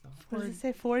word is not? What does it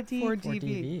say? 4D? 4D. 4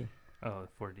 DV. Oh,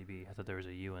 4 dB. I thought there was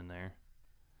a U in there.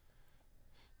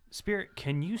 Spirit,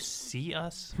 can you see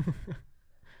us?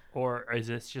 Or is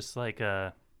this just like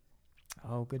a...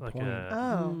 Oh, good Like point.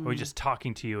 Oh. Are we just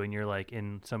talking to you and you're like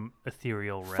in some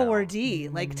ethereal realm?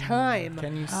 4D, like time.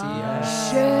 Can you see Ah,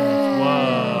 us?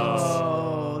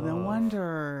 Whoa. Oh, no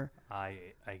wonder. I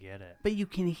get it. But you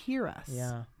can hear us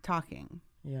Yeah. talking.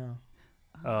 Yeah.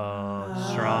 Oh,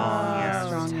 strong. Yeah.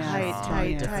 Strong, yeah. Tight, Strong, tight,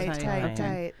 yeah. tight, Tight, tight,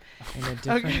 okay. tight. In a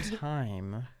different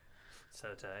time. So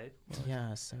tight.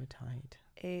 Yeah, so tight.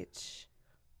 H.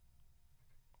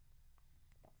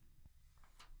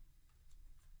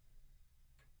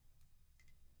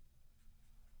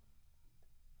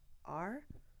 R.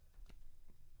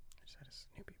 I just had a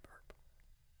Snoopy burp.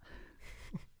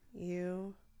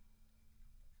 U.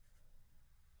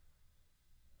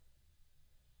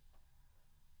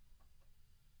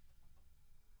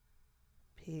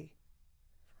 P.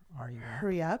 Are you?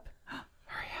 Hurry up.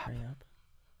 Hurry up.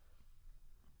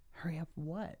 Hurry up,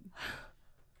 what?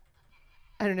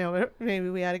 I don't know. Maybe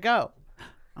we ought to go.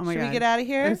 Oh my Should God. we get out of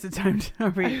here? Is it time to, are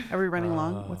we running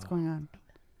long? What's going on?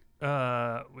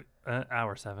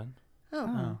 Hour 7. Oh.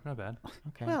 Oh, Not bad.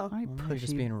 okay. Well, All right, you're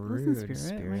just pushy. being Listen, rude, Spirit.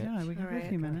 Spirit. Oh my God, we got All a right,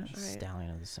 few minutes. All right.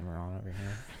 Stallion of the Cimarron over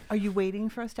here. Are you waiting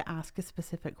for us to ask a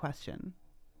specific question?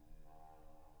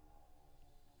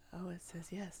 Oh, it says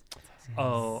yes.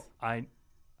 Oh, I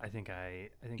think I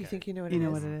You think you know what You it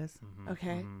know is? what it is?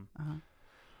 Okay. Uh-huh.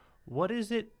 What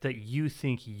is it that you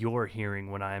think you're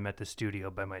hearing when I am at the studio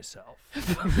by myself?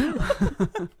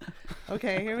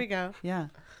 Okay, here we go. Yeah.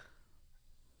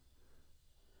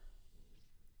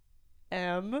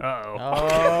 M. Uh-oh.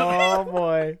 Oh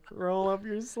boy. Roll up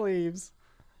your sleeves.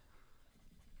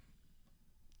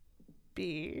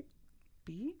 B.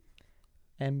 B?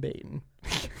 M baitin.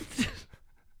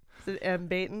 Is it M.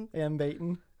 Baton? M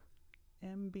baitin.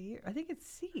 MB? I think it's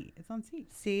C. It's on C.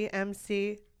 C.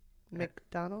 MC.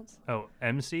 McDonald's. Oh,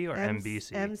 MC or M-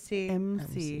 MBC? MC.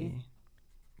 MC.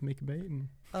 McBaitin.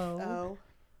 O. O.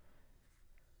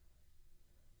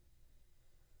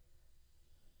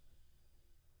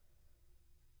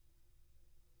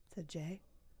 It's a J.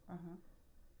 Uh-huh.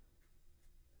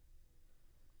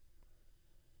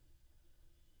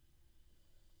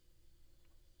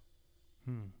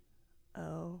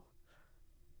 O.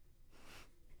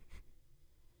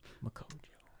 Makojo.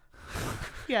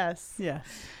 Yes. Yes.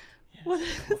 What is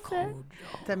that? Makojo.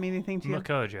 Does that mean anything to you?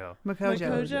 Makojo. Makojo.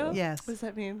 Makojo? Yes. What does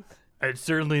that mean? It's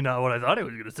certainly not what I thought it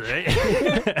was going to say.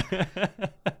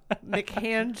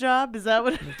 McHandjob? Is that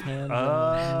what? Tangent.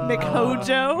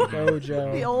 McHojo?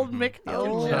 Gojo. The old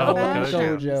McHojo. Oh, fashion.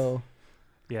 Gojo.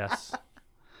 Yes.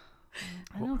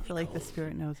 I don't feel like the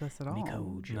spirit knows us at all.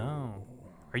 No.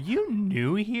 Are you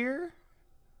new here?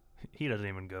 He doesn't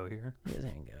even go here. He doesn't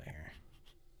even go here.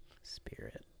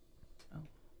 Spirit.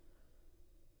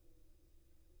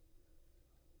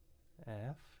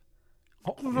 F.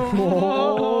 Oh.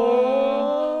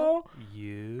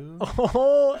 U.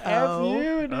 Oh, F Oh.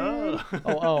 you, dude. Oh.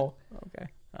 Oh. Okay.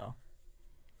 Oh.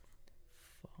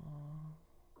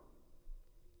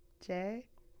 J.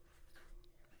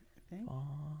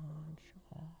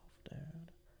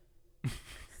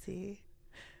 C.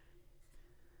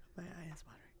 My eye is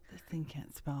watering. This thing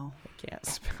can't spell. I can't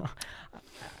spell.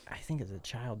 I think it's a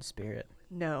child spirit.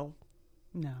 No.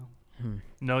 No.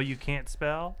 No, you can't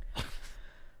spell?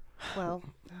 Well,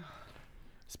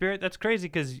 Spirit, that's crazy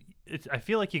because I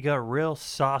feel like you got real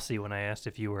saucy when I asked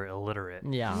if you were illiterate.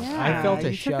 Yeah. Yeah, I felt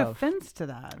a you took shove. offense to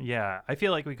that. Yeah, I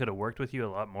feel like we could have worked with you a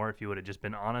lot more if you would have just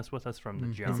been honest with us from the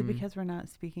jump. Is it because we're not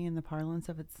speaking in the parlance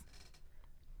of its?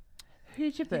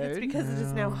 Who's your I think it's bird? because it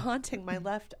is now haunting my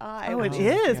left eye. Oh, which it you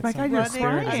is. got My some God, you're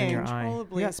spirit in your crying. eye.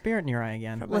 Uncontrollably You got spirit in your eye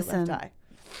again. from my Listen. left eye.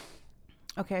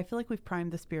 Okay, I feel like we've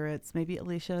primed the spirits. Maybe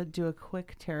Alicia, do a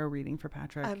quick tarot reading for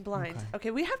Patrick. I'm blind. Okay.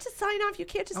 Okay, we have to sign off. You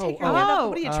can't just Oh, take your oh. hand off.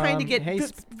 What are you trying to get? Hey, p-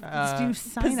 do you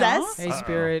sign possess? off? Hey, Uh-oh.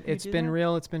 spirit. You It's do been that?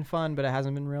 real. It's been fun, but it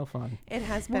hasn't been real fun. It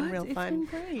has been What? real It's fun. been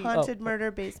great. Haunted Oh.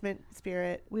 murder basement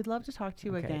spirit. We'd love to talk to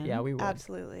you Okay, again. yeah, we would.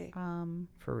 Absolutely.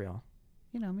 For real.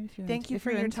 You know, I mean, if you Thank you if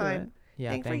for you're your into time. it. Yeah,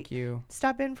 Thank thank you.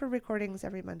 Stop in for recordings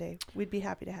every Monday. We'd be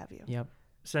happy to have you. Yep.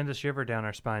 Send a shiver down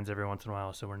our spines every once in a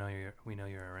while so we know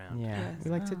you're around. Yeah. Yes.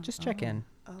 We like to Oh, just check oh. in.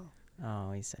 Oh,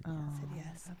 Oh, he said Oh, yes. said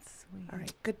yes. that's sweet. all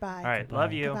right. Goodbye. All right, Goodbye.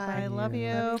 love you. Goodbye. I love you.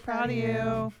 Love you, Proud of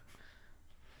you.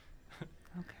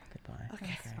 Okay, Goodbye.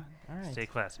 Okay. that's fun. All right. Stay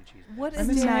classy, cheese. What I is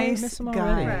miss him. I nice miss him guy,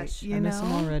 already. Fresh. you I miss him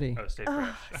know? already. Oh, stay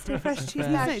fresh. Stay fresh. Stay Cheese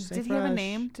fresh. back. Stay Did he have a fresh.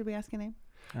 name? Did we ask a name?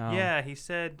 Oh. Yeah, he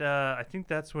said, I think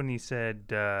that's when he said,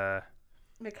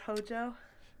 McHojo.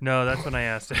 no, that's when I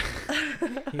asked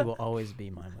him. He will always be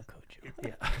my Makojo.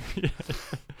 Yeah.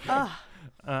 Ah,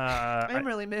 I'm I-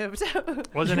 really moved.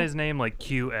 wasn't his name like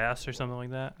QS or something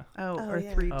like that? Oh, Oh, or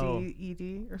yeah. 3D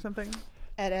Oh. ED or something?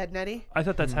 Ed Nettie. I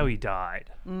thought that's how he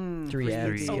died. Three Three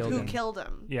Eds Eds. Oh, killed who him. killed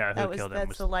him? Yeah, who that was killed him that's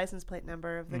was- the license plate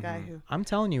number of the guy Mhm. who. I'm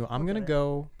telling you, I'm Look gonna at it.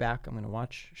 go back. I'm gonna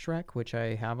watch Shrek, which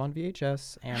I have on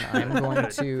VHS, and I'm going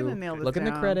Good. to Gonna nail this look in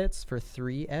the down. credits for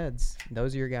 3 Eds.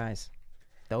 Those are your guys.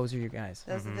 Those are your guys.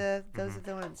 Those are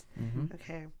the ones. Mm-hmm.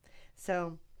 Okay,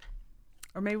 so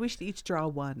Or maybe we should each draw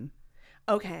one.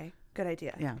 okay, good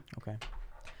idea. Yeah. Okay.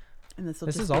 And this will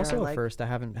This just is be our, also a like, first. I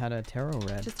haven't had a tarot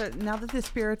read. now that the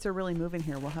spirits are really moving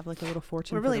here, we'll have like a little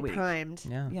fortune We're for really the week. primed.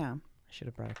 Yeah. Yeah. I should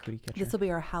have brought a cootie catcher. This will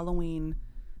be our Halloween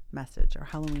message, our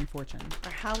Halloween fortune.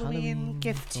 Our Halloween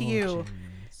gift to you,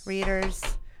 fortunes.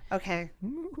 readers. Okay,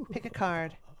 Ooh. pick a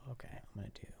card. Okay, I'm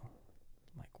gonna do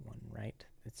like one right.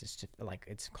 It's just like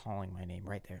it's calling my name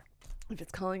right there. If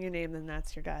it's calling your name, then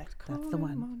that's your guy. That's the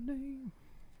one.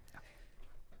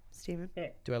 Steven.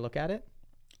 Do I look at it?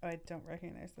 I don't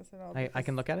recognize this at all. I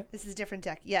can look at it. This is a different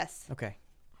deck. Yes. Okay.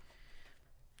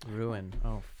 Ruin.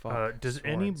 Oh fuck. Does Swords.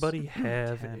 anybody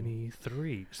have 10. any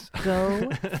threes? Go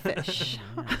fish.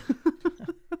 Yeah.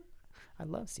 I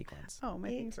love sequence. Oh, my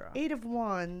things are off. 8 of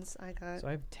Wands. I got. So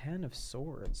I have 10 of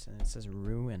swords, and it says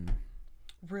ruin.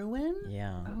 Ruin?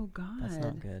 Yeah. Oh, God. That's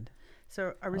not good.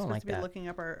 So are we I don't supposed like to be that. looking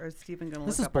up our, or is Stephen going to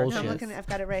This look is up our bullshit. I'm Shit. looking. I've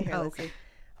got it right here. Oh, Let's okay. see.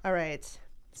 All right.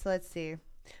 So let's see.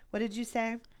 What did you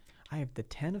say? I have the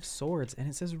 10 of swords, and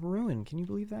it says ruin. Can you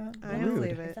believe that? I rude.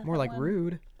 believe it. More like one?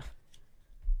 rude. Oh,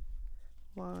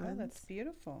 Wands. that's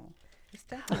beautiful. This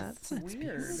deck Cups. is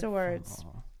weird. Swords.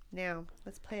 Oh, Now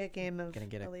let's play a game of gonna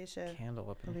get a Alicia. candle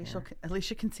up in Alicia, here.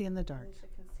 Alicia can see in the dark. Alicia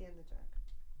can see in the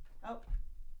dark. Oh.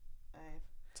 I've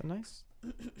It's a nice.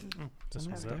 This nice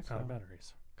one's deck, out of though.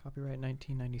 batteries. Copyright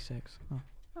 1996. Oh,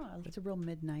 Oh, it's a real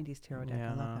mid-90s tarot deck.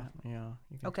 yeah, I love that. yeah.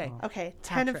 You can Okay. tell. Okay,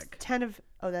 Patrick. 10 of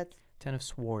oh that's 10 of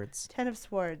swords. 10 of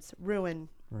Swords, Ruin.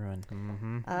 Ruin.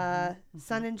 Mm-hmm.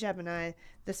 Sun and Gemini.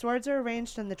 The swords are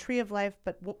arranged on the tree of life,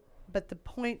 but the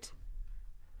points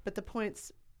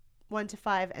 1 to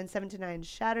 5 and 7 to 9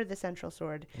 shatter the central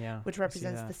sword, Yeah. which I see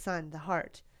represents that. the sun, the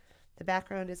heart. The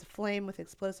background is a flame with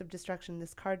explosive destruction.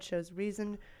 This card shows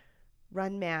reason,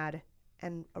 run mad,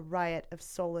 and a riot of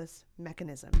soulless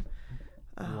mechanism.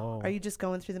 Whoa. Are you just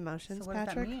going through the motions, So what does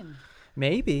that Patrick? mean?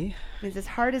 Maybe. Means his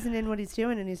heart isn't in what he's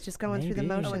doing, and he's just going through the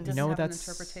Maybe. motions. Oh, it You doesn't know have that's-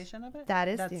 an interpretation of it? That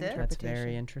is That's the it? interpretation. That's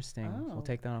very interesting. Oh. We'll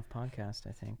take that off podcast,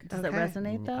 I think. Does Okay. that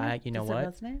resonate, though? You know Does what?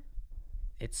 It resonate?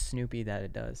 it's Snoopy that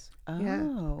it does. Oh, Yeah.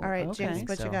 All right, okay. Jinx,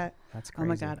 what you So, got? That's Oh crazy.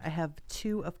 my God, I have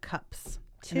 2 of cups.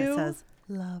 And Two? it says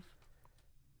love.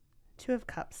 2 of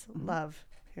Cups. Mm-hmm. Love.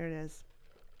 Here it is.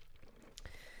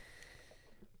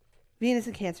 Venus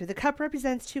and Cancer. The cup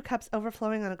represents 2 cups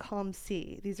overflowing on a calm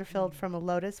sea. These are filled from a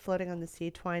lotus floating on the sea,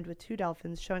 twined with 2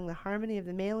 dolphins, showing the harmony of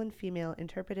the male and female,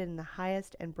 interpreted in the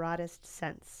highest and broadest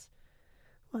sense.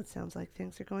 Well, it sounds like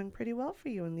things are going pretty well for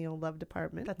you in the old love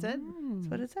department. That's it. That's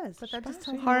what it says. But that just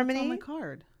tells you harmony. what's on the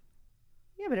card.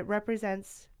 Yeah, but it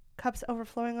represents cups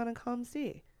overflowing on a calm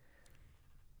sea.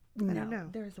 I don't know.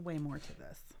 There's way more to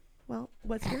this. Well,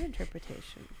 what's your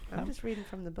interpretation? I'm just reading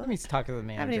from the book. Let me talk to the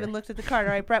manager. I haven't even looked at the card.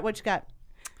 All right, Brett, what you got?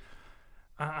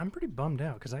 I'm pretty bummed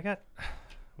out because I got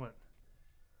what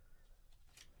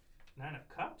 9 of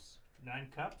cups, 9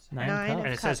 cups, Nine Nine cups. of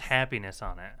and it says cups. happiness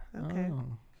on it. Okay. Oh.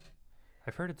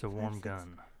 I've heard it's a warm That's-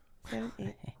 gun. 7,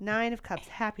 8, 9 of cups,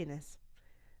 happiness.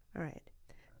 All right.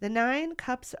 The 9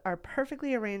 cups are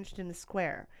perfectly arranged in a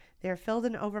square. They are filled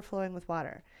and overflowing with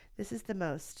water. This is the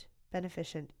most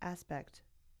beneficent aspect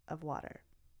of water.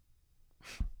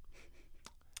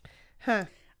 Huh.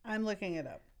 I'm looking it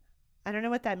up. I don't know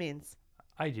what that means.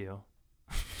 I do.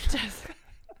 It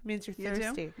means you're You do?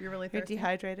 thirsty. You're really You're thirsty.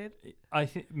 dehydrated. I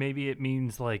think maybe it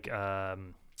means like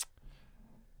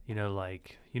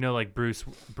like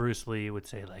Bruce Lee would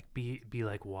say like be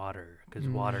like water because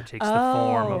water takes the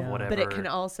form of Yeah. whatever. But it can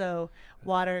also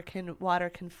water can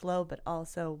flow, but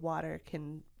also water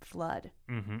can flood.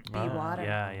 Mm-hmm. Be water.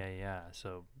 Yeah.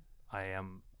 So I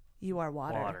am You are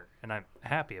water, and I'm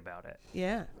happy about it.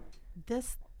 Yeah.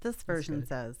 This version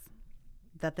says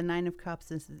that the 9 of Cups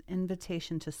is an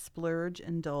invitation to splurge,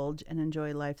 indulge, and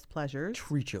enjoy life's pleasures.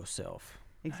 Treat yourself.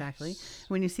 Exactly.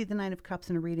 When you see the 9 of Cups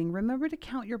in a reading, remember to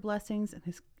count your blessings and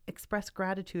express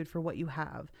gratitude for what you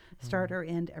have. Start or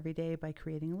end every day by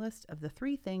creating a list of the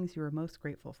 3 things you are most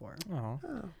grateful for. Oh.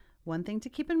 One thing to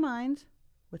keep in mind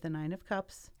with the 9 of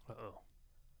Cups, Uh-oh.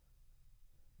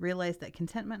 realize that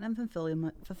contentment and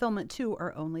fulfillment too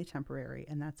are only temporary,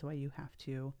 and that's why you have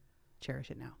to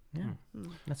cherish it now. Yeah.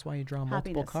 That's why you draw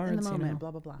multiple Happiness cards. in the moment, You know? blah,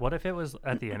 blah, blah. What if it was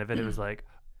at the end of it? It was like,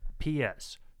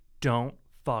 P.S. Don't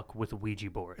fuck with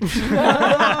Ouija boards.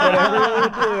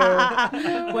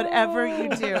 Whatever you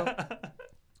do. All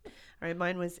right,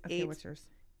 mine was Okay, what's yours?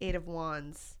 8 of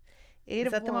Wands. 8 Is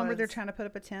of that the one where they're Wands. trying to put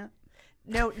up a tent?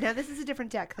 No, now this is a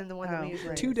different deck than the one that Oh, we usually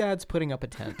right. Two dads putting up a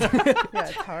tent. Yeah,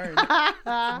 it's hard.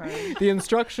 The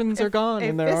instructions are gone a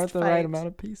and there aren't fist the right fight. amount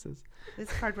of pieces.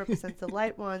 This card represents the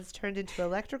light wands turned into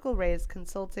electrical rays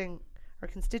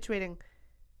constituting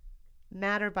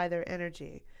matter by their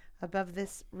energy. Above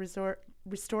this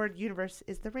restored universe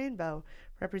is the rainbow,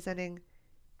 representing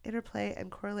interplay and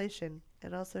correlation.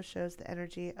 It also shows the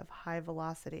energy of high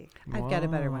velocity. I've got a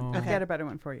better one. I've Okay. got a better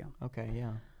one for you. Okay,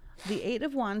 yeah. The 8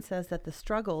 of Wands says that the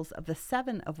struggles of the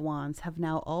 7 of Wands have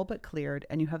now all but cleared,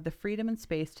 and you have the freedom and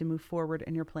space to move forward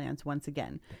in your plans once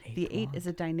again. The 8 is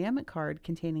a dynamic card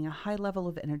containing a high level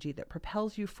of energy that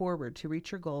propels you forward to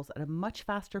reach your goals at a much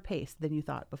faster pace than you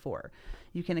thought before.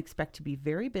 You can expect to be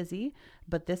very busy,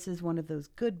 but this is one of those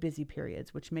good busy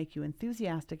periods which make you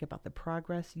enthusiastic about the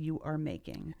progress you are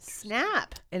making.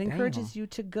 Snap! It encourages you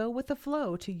to go with the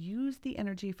flow, to use the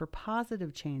energy for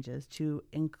positive changes, to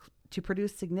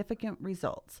produce significant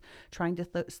results. Trying to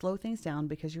slow things down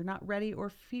because you're not ready or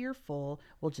fearful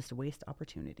will just waste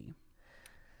opportunity.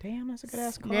 Damn, that's a good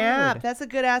ass card. Snap! That's a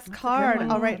good ass card.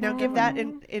 one. All right, now That's a give good that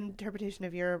one. in interpretation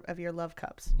of your love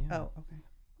cups. Yeah. Oh, okay.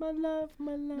 My love,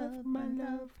 my love, my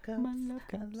love, my love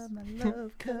cups. I love my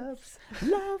love cups.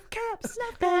 Love cups.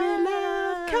 Baby,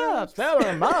 love cups. Tell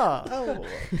her ma. Oh,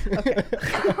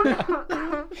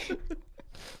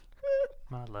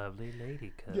 My lovely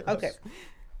lady cubs. okay.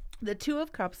 The 2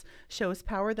 of Cups shows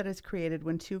power that is created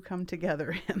when 2 come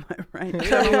together. Am I right?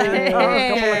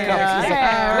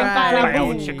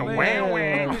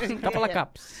 Couple of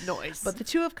cups. Noise. But the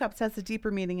 2 of Cups has a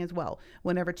deeper meaning as well.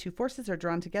 Whenever 2 forces are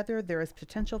drawn together, there is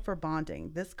potential for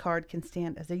bonding. This card can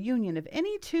stand as a union of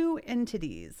any 2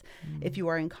 entities. If you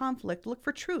are in conflict, look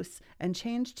for truce and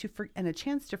and a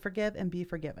chance to forgive and be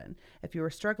forgiven. If you are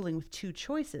struggling with 2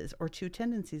 choices or 2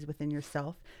 tendencies within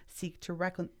yourself, seek to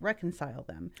reconcile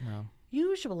them.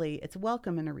 Usually it's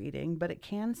welcome in a reading, but it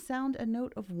can sound a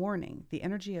note of warning. The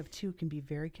energy of 2 can be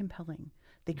very compelling.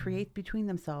 They create between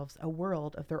themselves a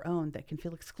world of their own that can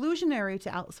feel exclusionary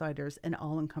to outsiders and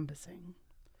all-encompassing.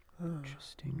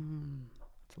 Interesting.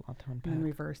 It's a lot to And unpack. in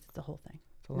reverse, it's the whole thing.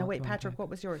 a Now lot wait, to Patrick, unpack. what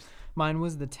was yours? Mine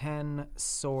was the 10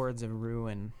 Swords of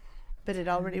Ruin. But it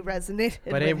already resonated.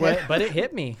 But it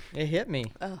hit me. It hit me.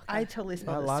 I totally A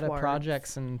spelled lot of swords.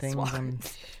 projects and things.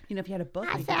 You know, if you had a book,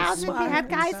 I you could found just that they had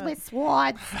sword guys with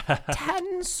swords.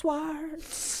 10 swords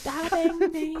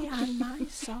stabbing me on my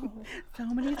soul. so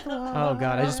many swords. Oh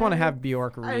God, I just want to have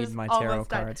Bjork read was my tarot almost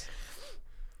done. cards.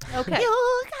 Okay.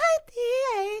 You got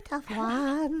the 8 of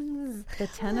Wands. The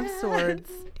 10 of Swords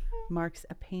marks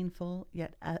a painful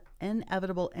yet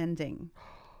inevitable ending.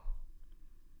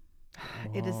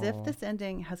 It is as if this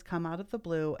ending has come out of the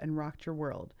blue and rocked your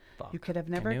world. You could have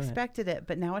never knew it. expected it,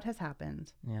 but now it has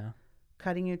happened, Yeah.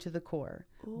 cutting you to the core.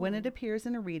 When it appears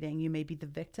in a reading, you may be the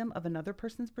victim of another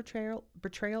person's betrayal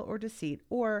or deceit,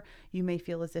 or you may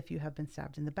feel as if you have been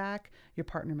stabbed in the back. Your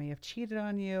partner may have cheated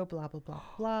on you, blah, blah, blah,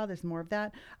 blah. There's more of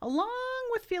that. Along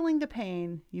with feeling the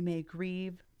pain, you may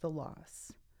grieve the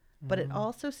loss. But it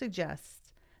also suggests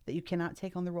that you cannot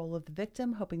take on the role of the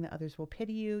victim, hoping that others will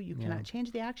pity you. You cannot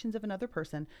change the actions of another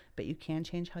person, but you can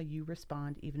change how you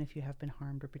respond, even if you have been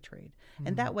harmed or betrayed.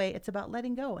 And that way, it's about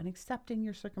letting go and accepting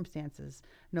your circumstances,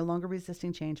 no longer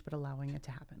resisting change, but allowing it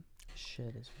to happen.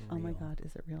 Shit is real. Oh my God,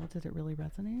 is it real? Did it really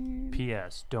resonate?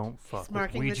 P.S. Don't fuck with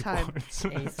marking the Ouija time. boards.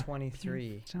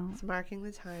 8:23. Don't. It's marking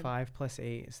the time. 5 plus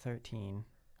 8 is 13.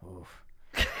 Oof.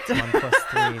 1 plus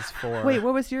 3 is 4. Wait,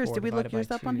 what was yours? 4 Did we look divided by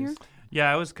yours up on 2 here? is-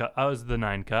 Yeah, I was the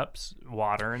 9 cups,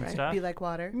 water and stuff. Be like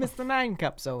water. Mr. 9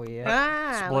 Cups over here.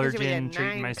 What is it with Splurging, the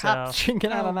treating 9 myself. cups?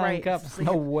 Drinking out Oh, of 9 right. cups.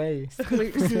 No way.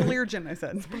 Splurging, I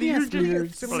said. Splurge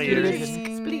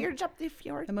up the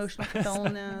fjord. Emotional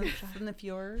fulfillment in the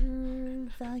fjords,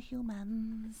 the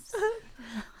humans.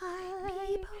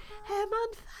 I am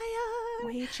on fire.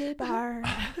 Ouija bar.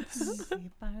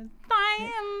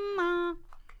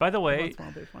 By the way,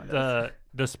 Small Booth one of those.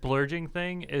 the splurging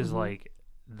thing is like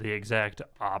the exact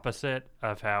opposite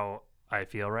of how I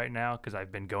feel right now, because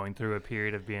I've been going through a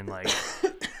period of being like,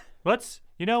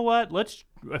 you know what? Let's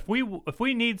if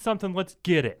we need something, let's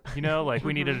get it. You know, like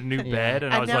we needed a new bed,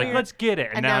 and I And was now like, you're- let's get it.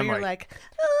 And, And now now I'm you're like, like,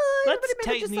 let's everybody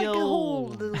tighten just the like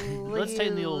old, hold let's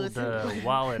tighten the old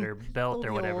wallet or belt or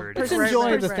the whatever. old it Let's is. Right,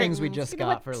 enjoy right, the right. things we just You know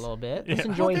got what? for a little bit. Let's Yeah.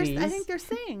 enjoy Well, these. I think they're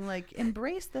saying like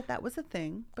embrace that was a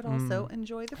thing, but also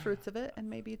enjoy the fruits of it and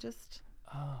maybe just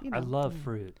I love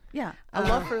fruit. yeah. I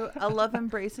love fruit. I love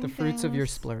embracing the fruits of your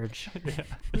things. splurge.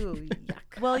 Ooh,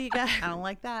 yuck. Well, you got. I don't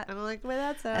like that. I don't like the way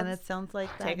that sounds. And it sounds like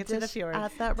that Take it to the dish fjords.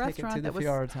 at that Take it restaurant to the that was.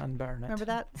 fjords on Barnet. Remember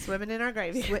that? Swimming in our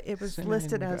gravy. It was Swimming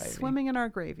listed in as gravy. swimming in our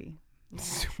gravy,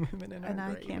 Swimming in our and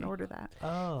I gravy. can't order that.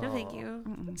 Oh. No, thank you.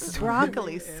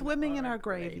 Broccoli swimming in our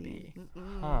gravy.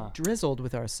 Huh. Drizzled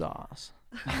with our sauce.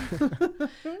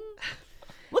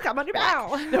 Look, I'm on your back.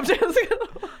 No, I'm just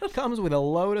kidding. Comes with a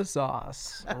load of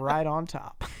sauce right on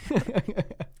top.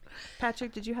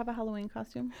 Patrick, did you have a Halloween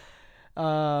costume? I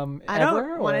ever,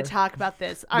 don't want or- to talk about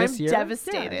this. I'm This year?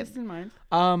 devastated. Yeah, just in mind.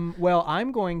 Well,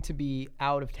 I'm going to be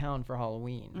out of town for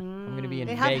Halloween. I'm going to be in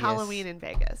They Vegas. have Halloween in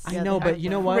Vegas. I know, but you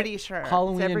know what? Pretty sure.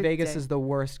 Halloween It's in every Vegas day. is the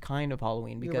worst kind of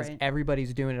Halloween You're because right.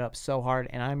 everybody's doing it up so hard,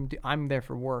 and I'm there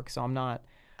for work, so I'm not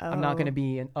going to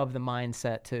be of the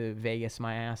mindset to Vegas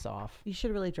my ass off. You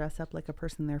should really dress up like a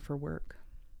person there for work.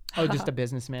 Oh, just a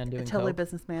businessman doing Totally coke?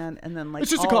 businessman, and then like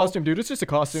It's just a all- costume, dude. It's just a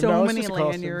costume. So No, it's many just a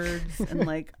costume. lanyards and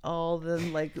like all the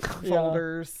like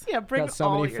folders. Yeah, bring Got so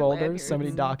all many your folders, so many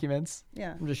lanyards. documents.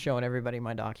 Yeah. I'm just showing everybody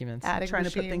my documents. Adding Trying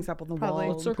to put machine, things up on the probably.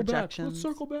 wall. Let's circle back. projections. Let's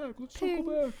circle back. Let's Ping,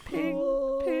 circle back. ping,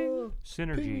 Oh, ping.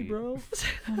 Synergy. bro.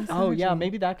 Oh yeah,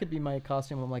 maybe that could be my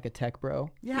costume. I'm like a tech bro.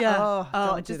 Yeah. Oh, Oh,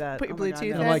 don't do just that. put your Oh my God, Bluetooth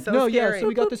no. And in. I'm like, So no, scary. yeah. So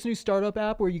we got this new startup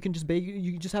app where you can just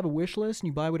you just have a wish list and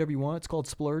you buy whatever you want. It's called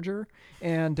Splurger,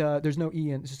 and there's no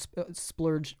E in. It's just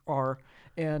Splurge R,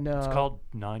 and It's called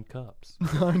 9 cups.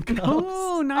 9 cups.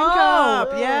 Oh, 9 cup.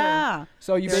 Yeah.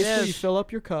 So you There it basically is. fill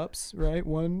up your cups, right?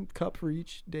 1 cup for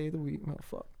each day of the week. Oh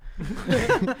fuck. I'll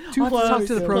have to talk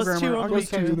to the Plus programmer. two I'll on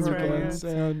Plus get 2 you to the the program. weekends,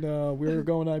 and we're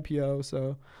going IPO.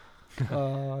 So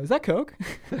is that Coke?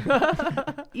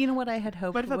 You know what I had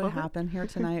hoped What if I would bubble? happen here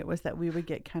tonight was that we would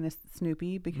get kind of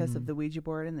Snoopy because of the Ouija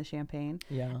board and the champagne.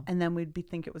 Yeah. And then we'd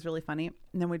think it was really funny.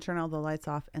 And then we'd turn all the lights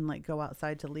off and like go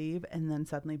outside to leave. And then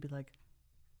suddenly be like,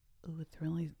 oh, it's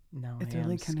really No, It's I am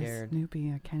really kind of scared.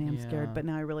 Snoopy. I kind of am Yeah. scared, but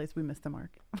now I realize we missed the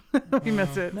mark. we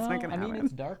missed it. No, it's not gonna I mean happen.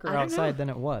 it's darker I don't outside than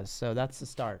it was, so that's the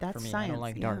start for That's me. I science, don't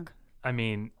like yeah. dark. I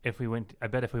mean, I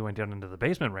bet if we went down into the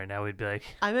basement right now, we'd be like,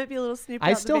 I might be a little snoopy.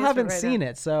 I still haven't seen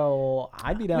it, so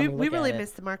I'd be down We to look really at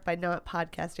missed the mark by not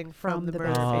podcasting from the the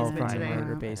murder basement. basement from today. murder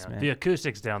you know, basement. the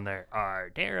acoustics down there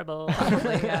are terrible.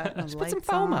 The Just put some lights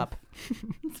foam off. up.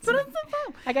 Put on some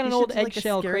foam. I got You an should old do, like, a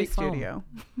eggshell scary crate foam. studio.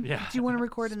 Yeah. Do you want to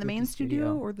record in the Spooky main studio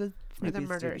studio. or the Or the Snoopy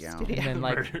murder studio? studio. And then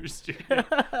like Murder studio.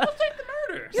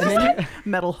 computer. And then you,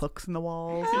 Metal hooks in the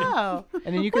walls. Oh.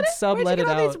 and then you could Where'd sublet you it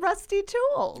get all out. these rusty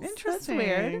tools? Interesting. That's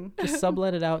weird. Just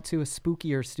sublet it out to a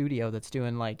spookier studio that's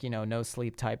doing like, no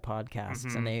sleep type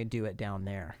podcasts, and they do it down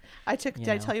there. Did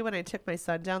I tell you when I took my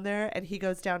son down there and he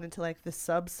goes down into like the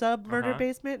sub murder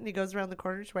basement and he goes around the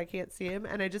corner so I can't see him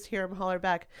and I just hear him holler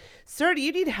back, "Sir, do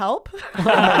you need help?"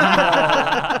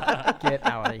 Get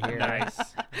out of here. Nice.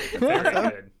 Very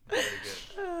good. Very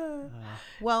good.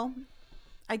 Well,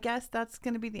 I guess that's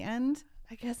going to be the end.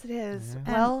 I guess it is. And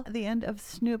Well, the end of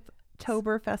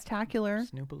Snooptober Festacular.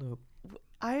 Snoopaloop.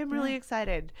 I am really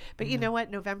excited. But you know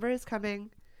what? November is coming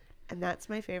and that's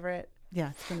my favorite. Yeah,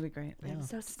 it's going to be great. I'm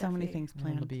so So many stuffy. things And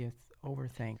it'll planned. be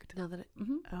overthanked. Now that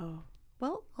oh.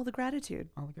 Well, all the gratitude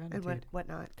All the and gratitude.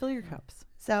 whatnot. Fill your cups.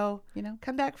 So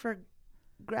come back for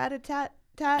gratitat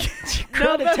November.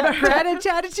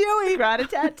 Gratitatouille.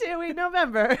 Gratitatouille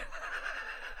November.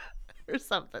 Or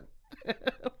something.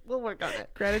 We'll work on it.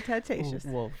 Gratitatacious.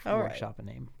 We'll All right. workshop a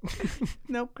name.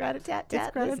 Nope. Gratitat.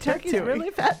 It's This turkey's gratitatouille. really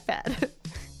fat.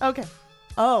 Okay.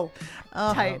 Oh,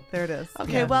 Oh, tight. there it is.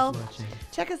 Okay, Yeah. well,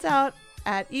 check us out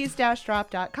at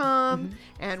ease-drop.com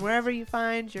and wherever you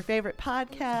find your favorite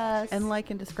podcast. And like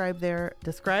and describe there.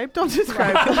 Describe? Don't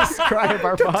describe. Describe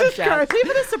our Don't podcast. describe. Keep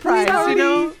it a surprise. We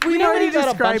already- We've already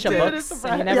got a bunch described of it. books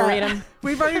and you never read them.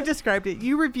 We've already described it.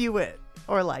 You review it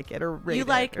or like it or rate you it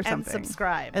like or and something.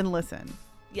 subscribe. And listen.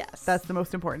 Yes. That's the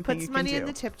most important Put thing you some can money do. in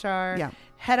the tip jar. Yeah.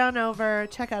 Head on over.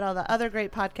 Check out all the other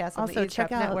great podcasts on the Also, Eavesdrop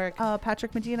check out Network.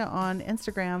 Patrick Medina on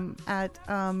Instagram at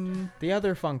The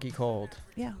other Funky Cold.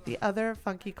 The Other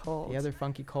Funky Cold. The other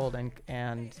Funky Cold.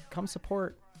 And come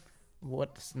support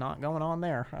what's not going on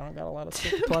there. I don't got a lot of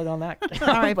stuff to plug on that. all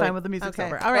right, but- fine with the music's Okay.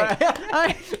 over. All right. All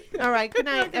right. All right. Good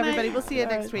night, everybody. We'll see you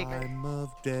next week. Time of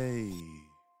day.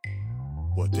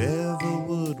 Whatever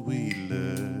would we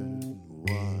learn?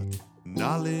 What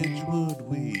knowledge would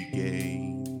we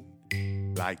gain?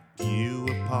 Like dew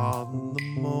upon the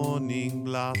morning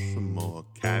blossom or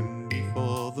candy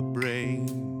for the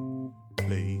brain.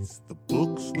 Place the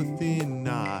books within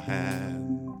our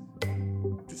hands.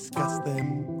 Discuss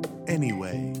them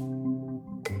anyway.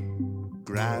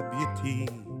 Grab your tea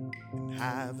and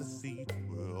have a seat.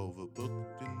 We're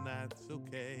overbooked.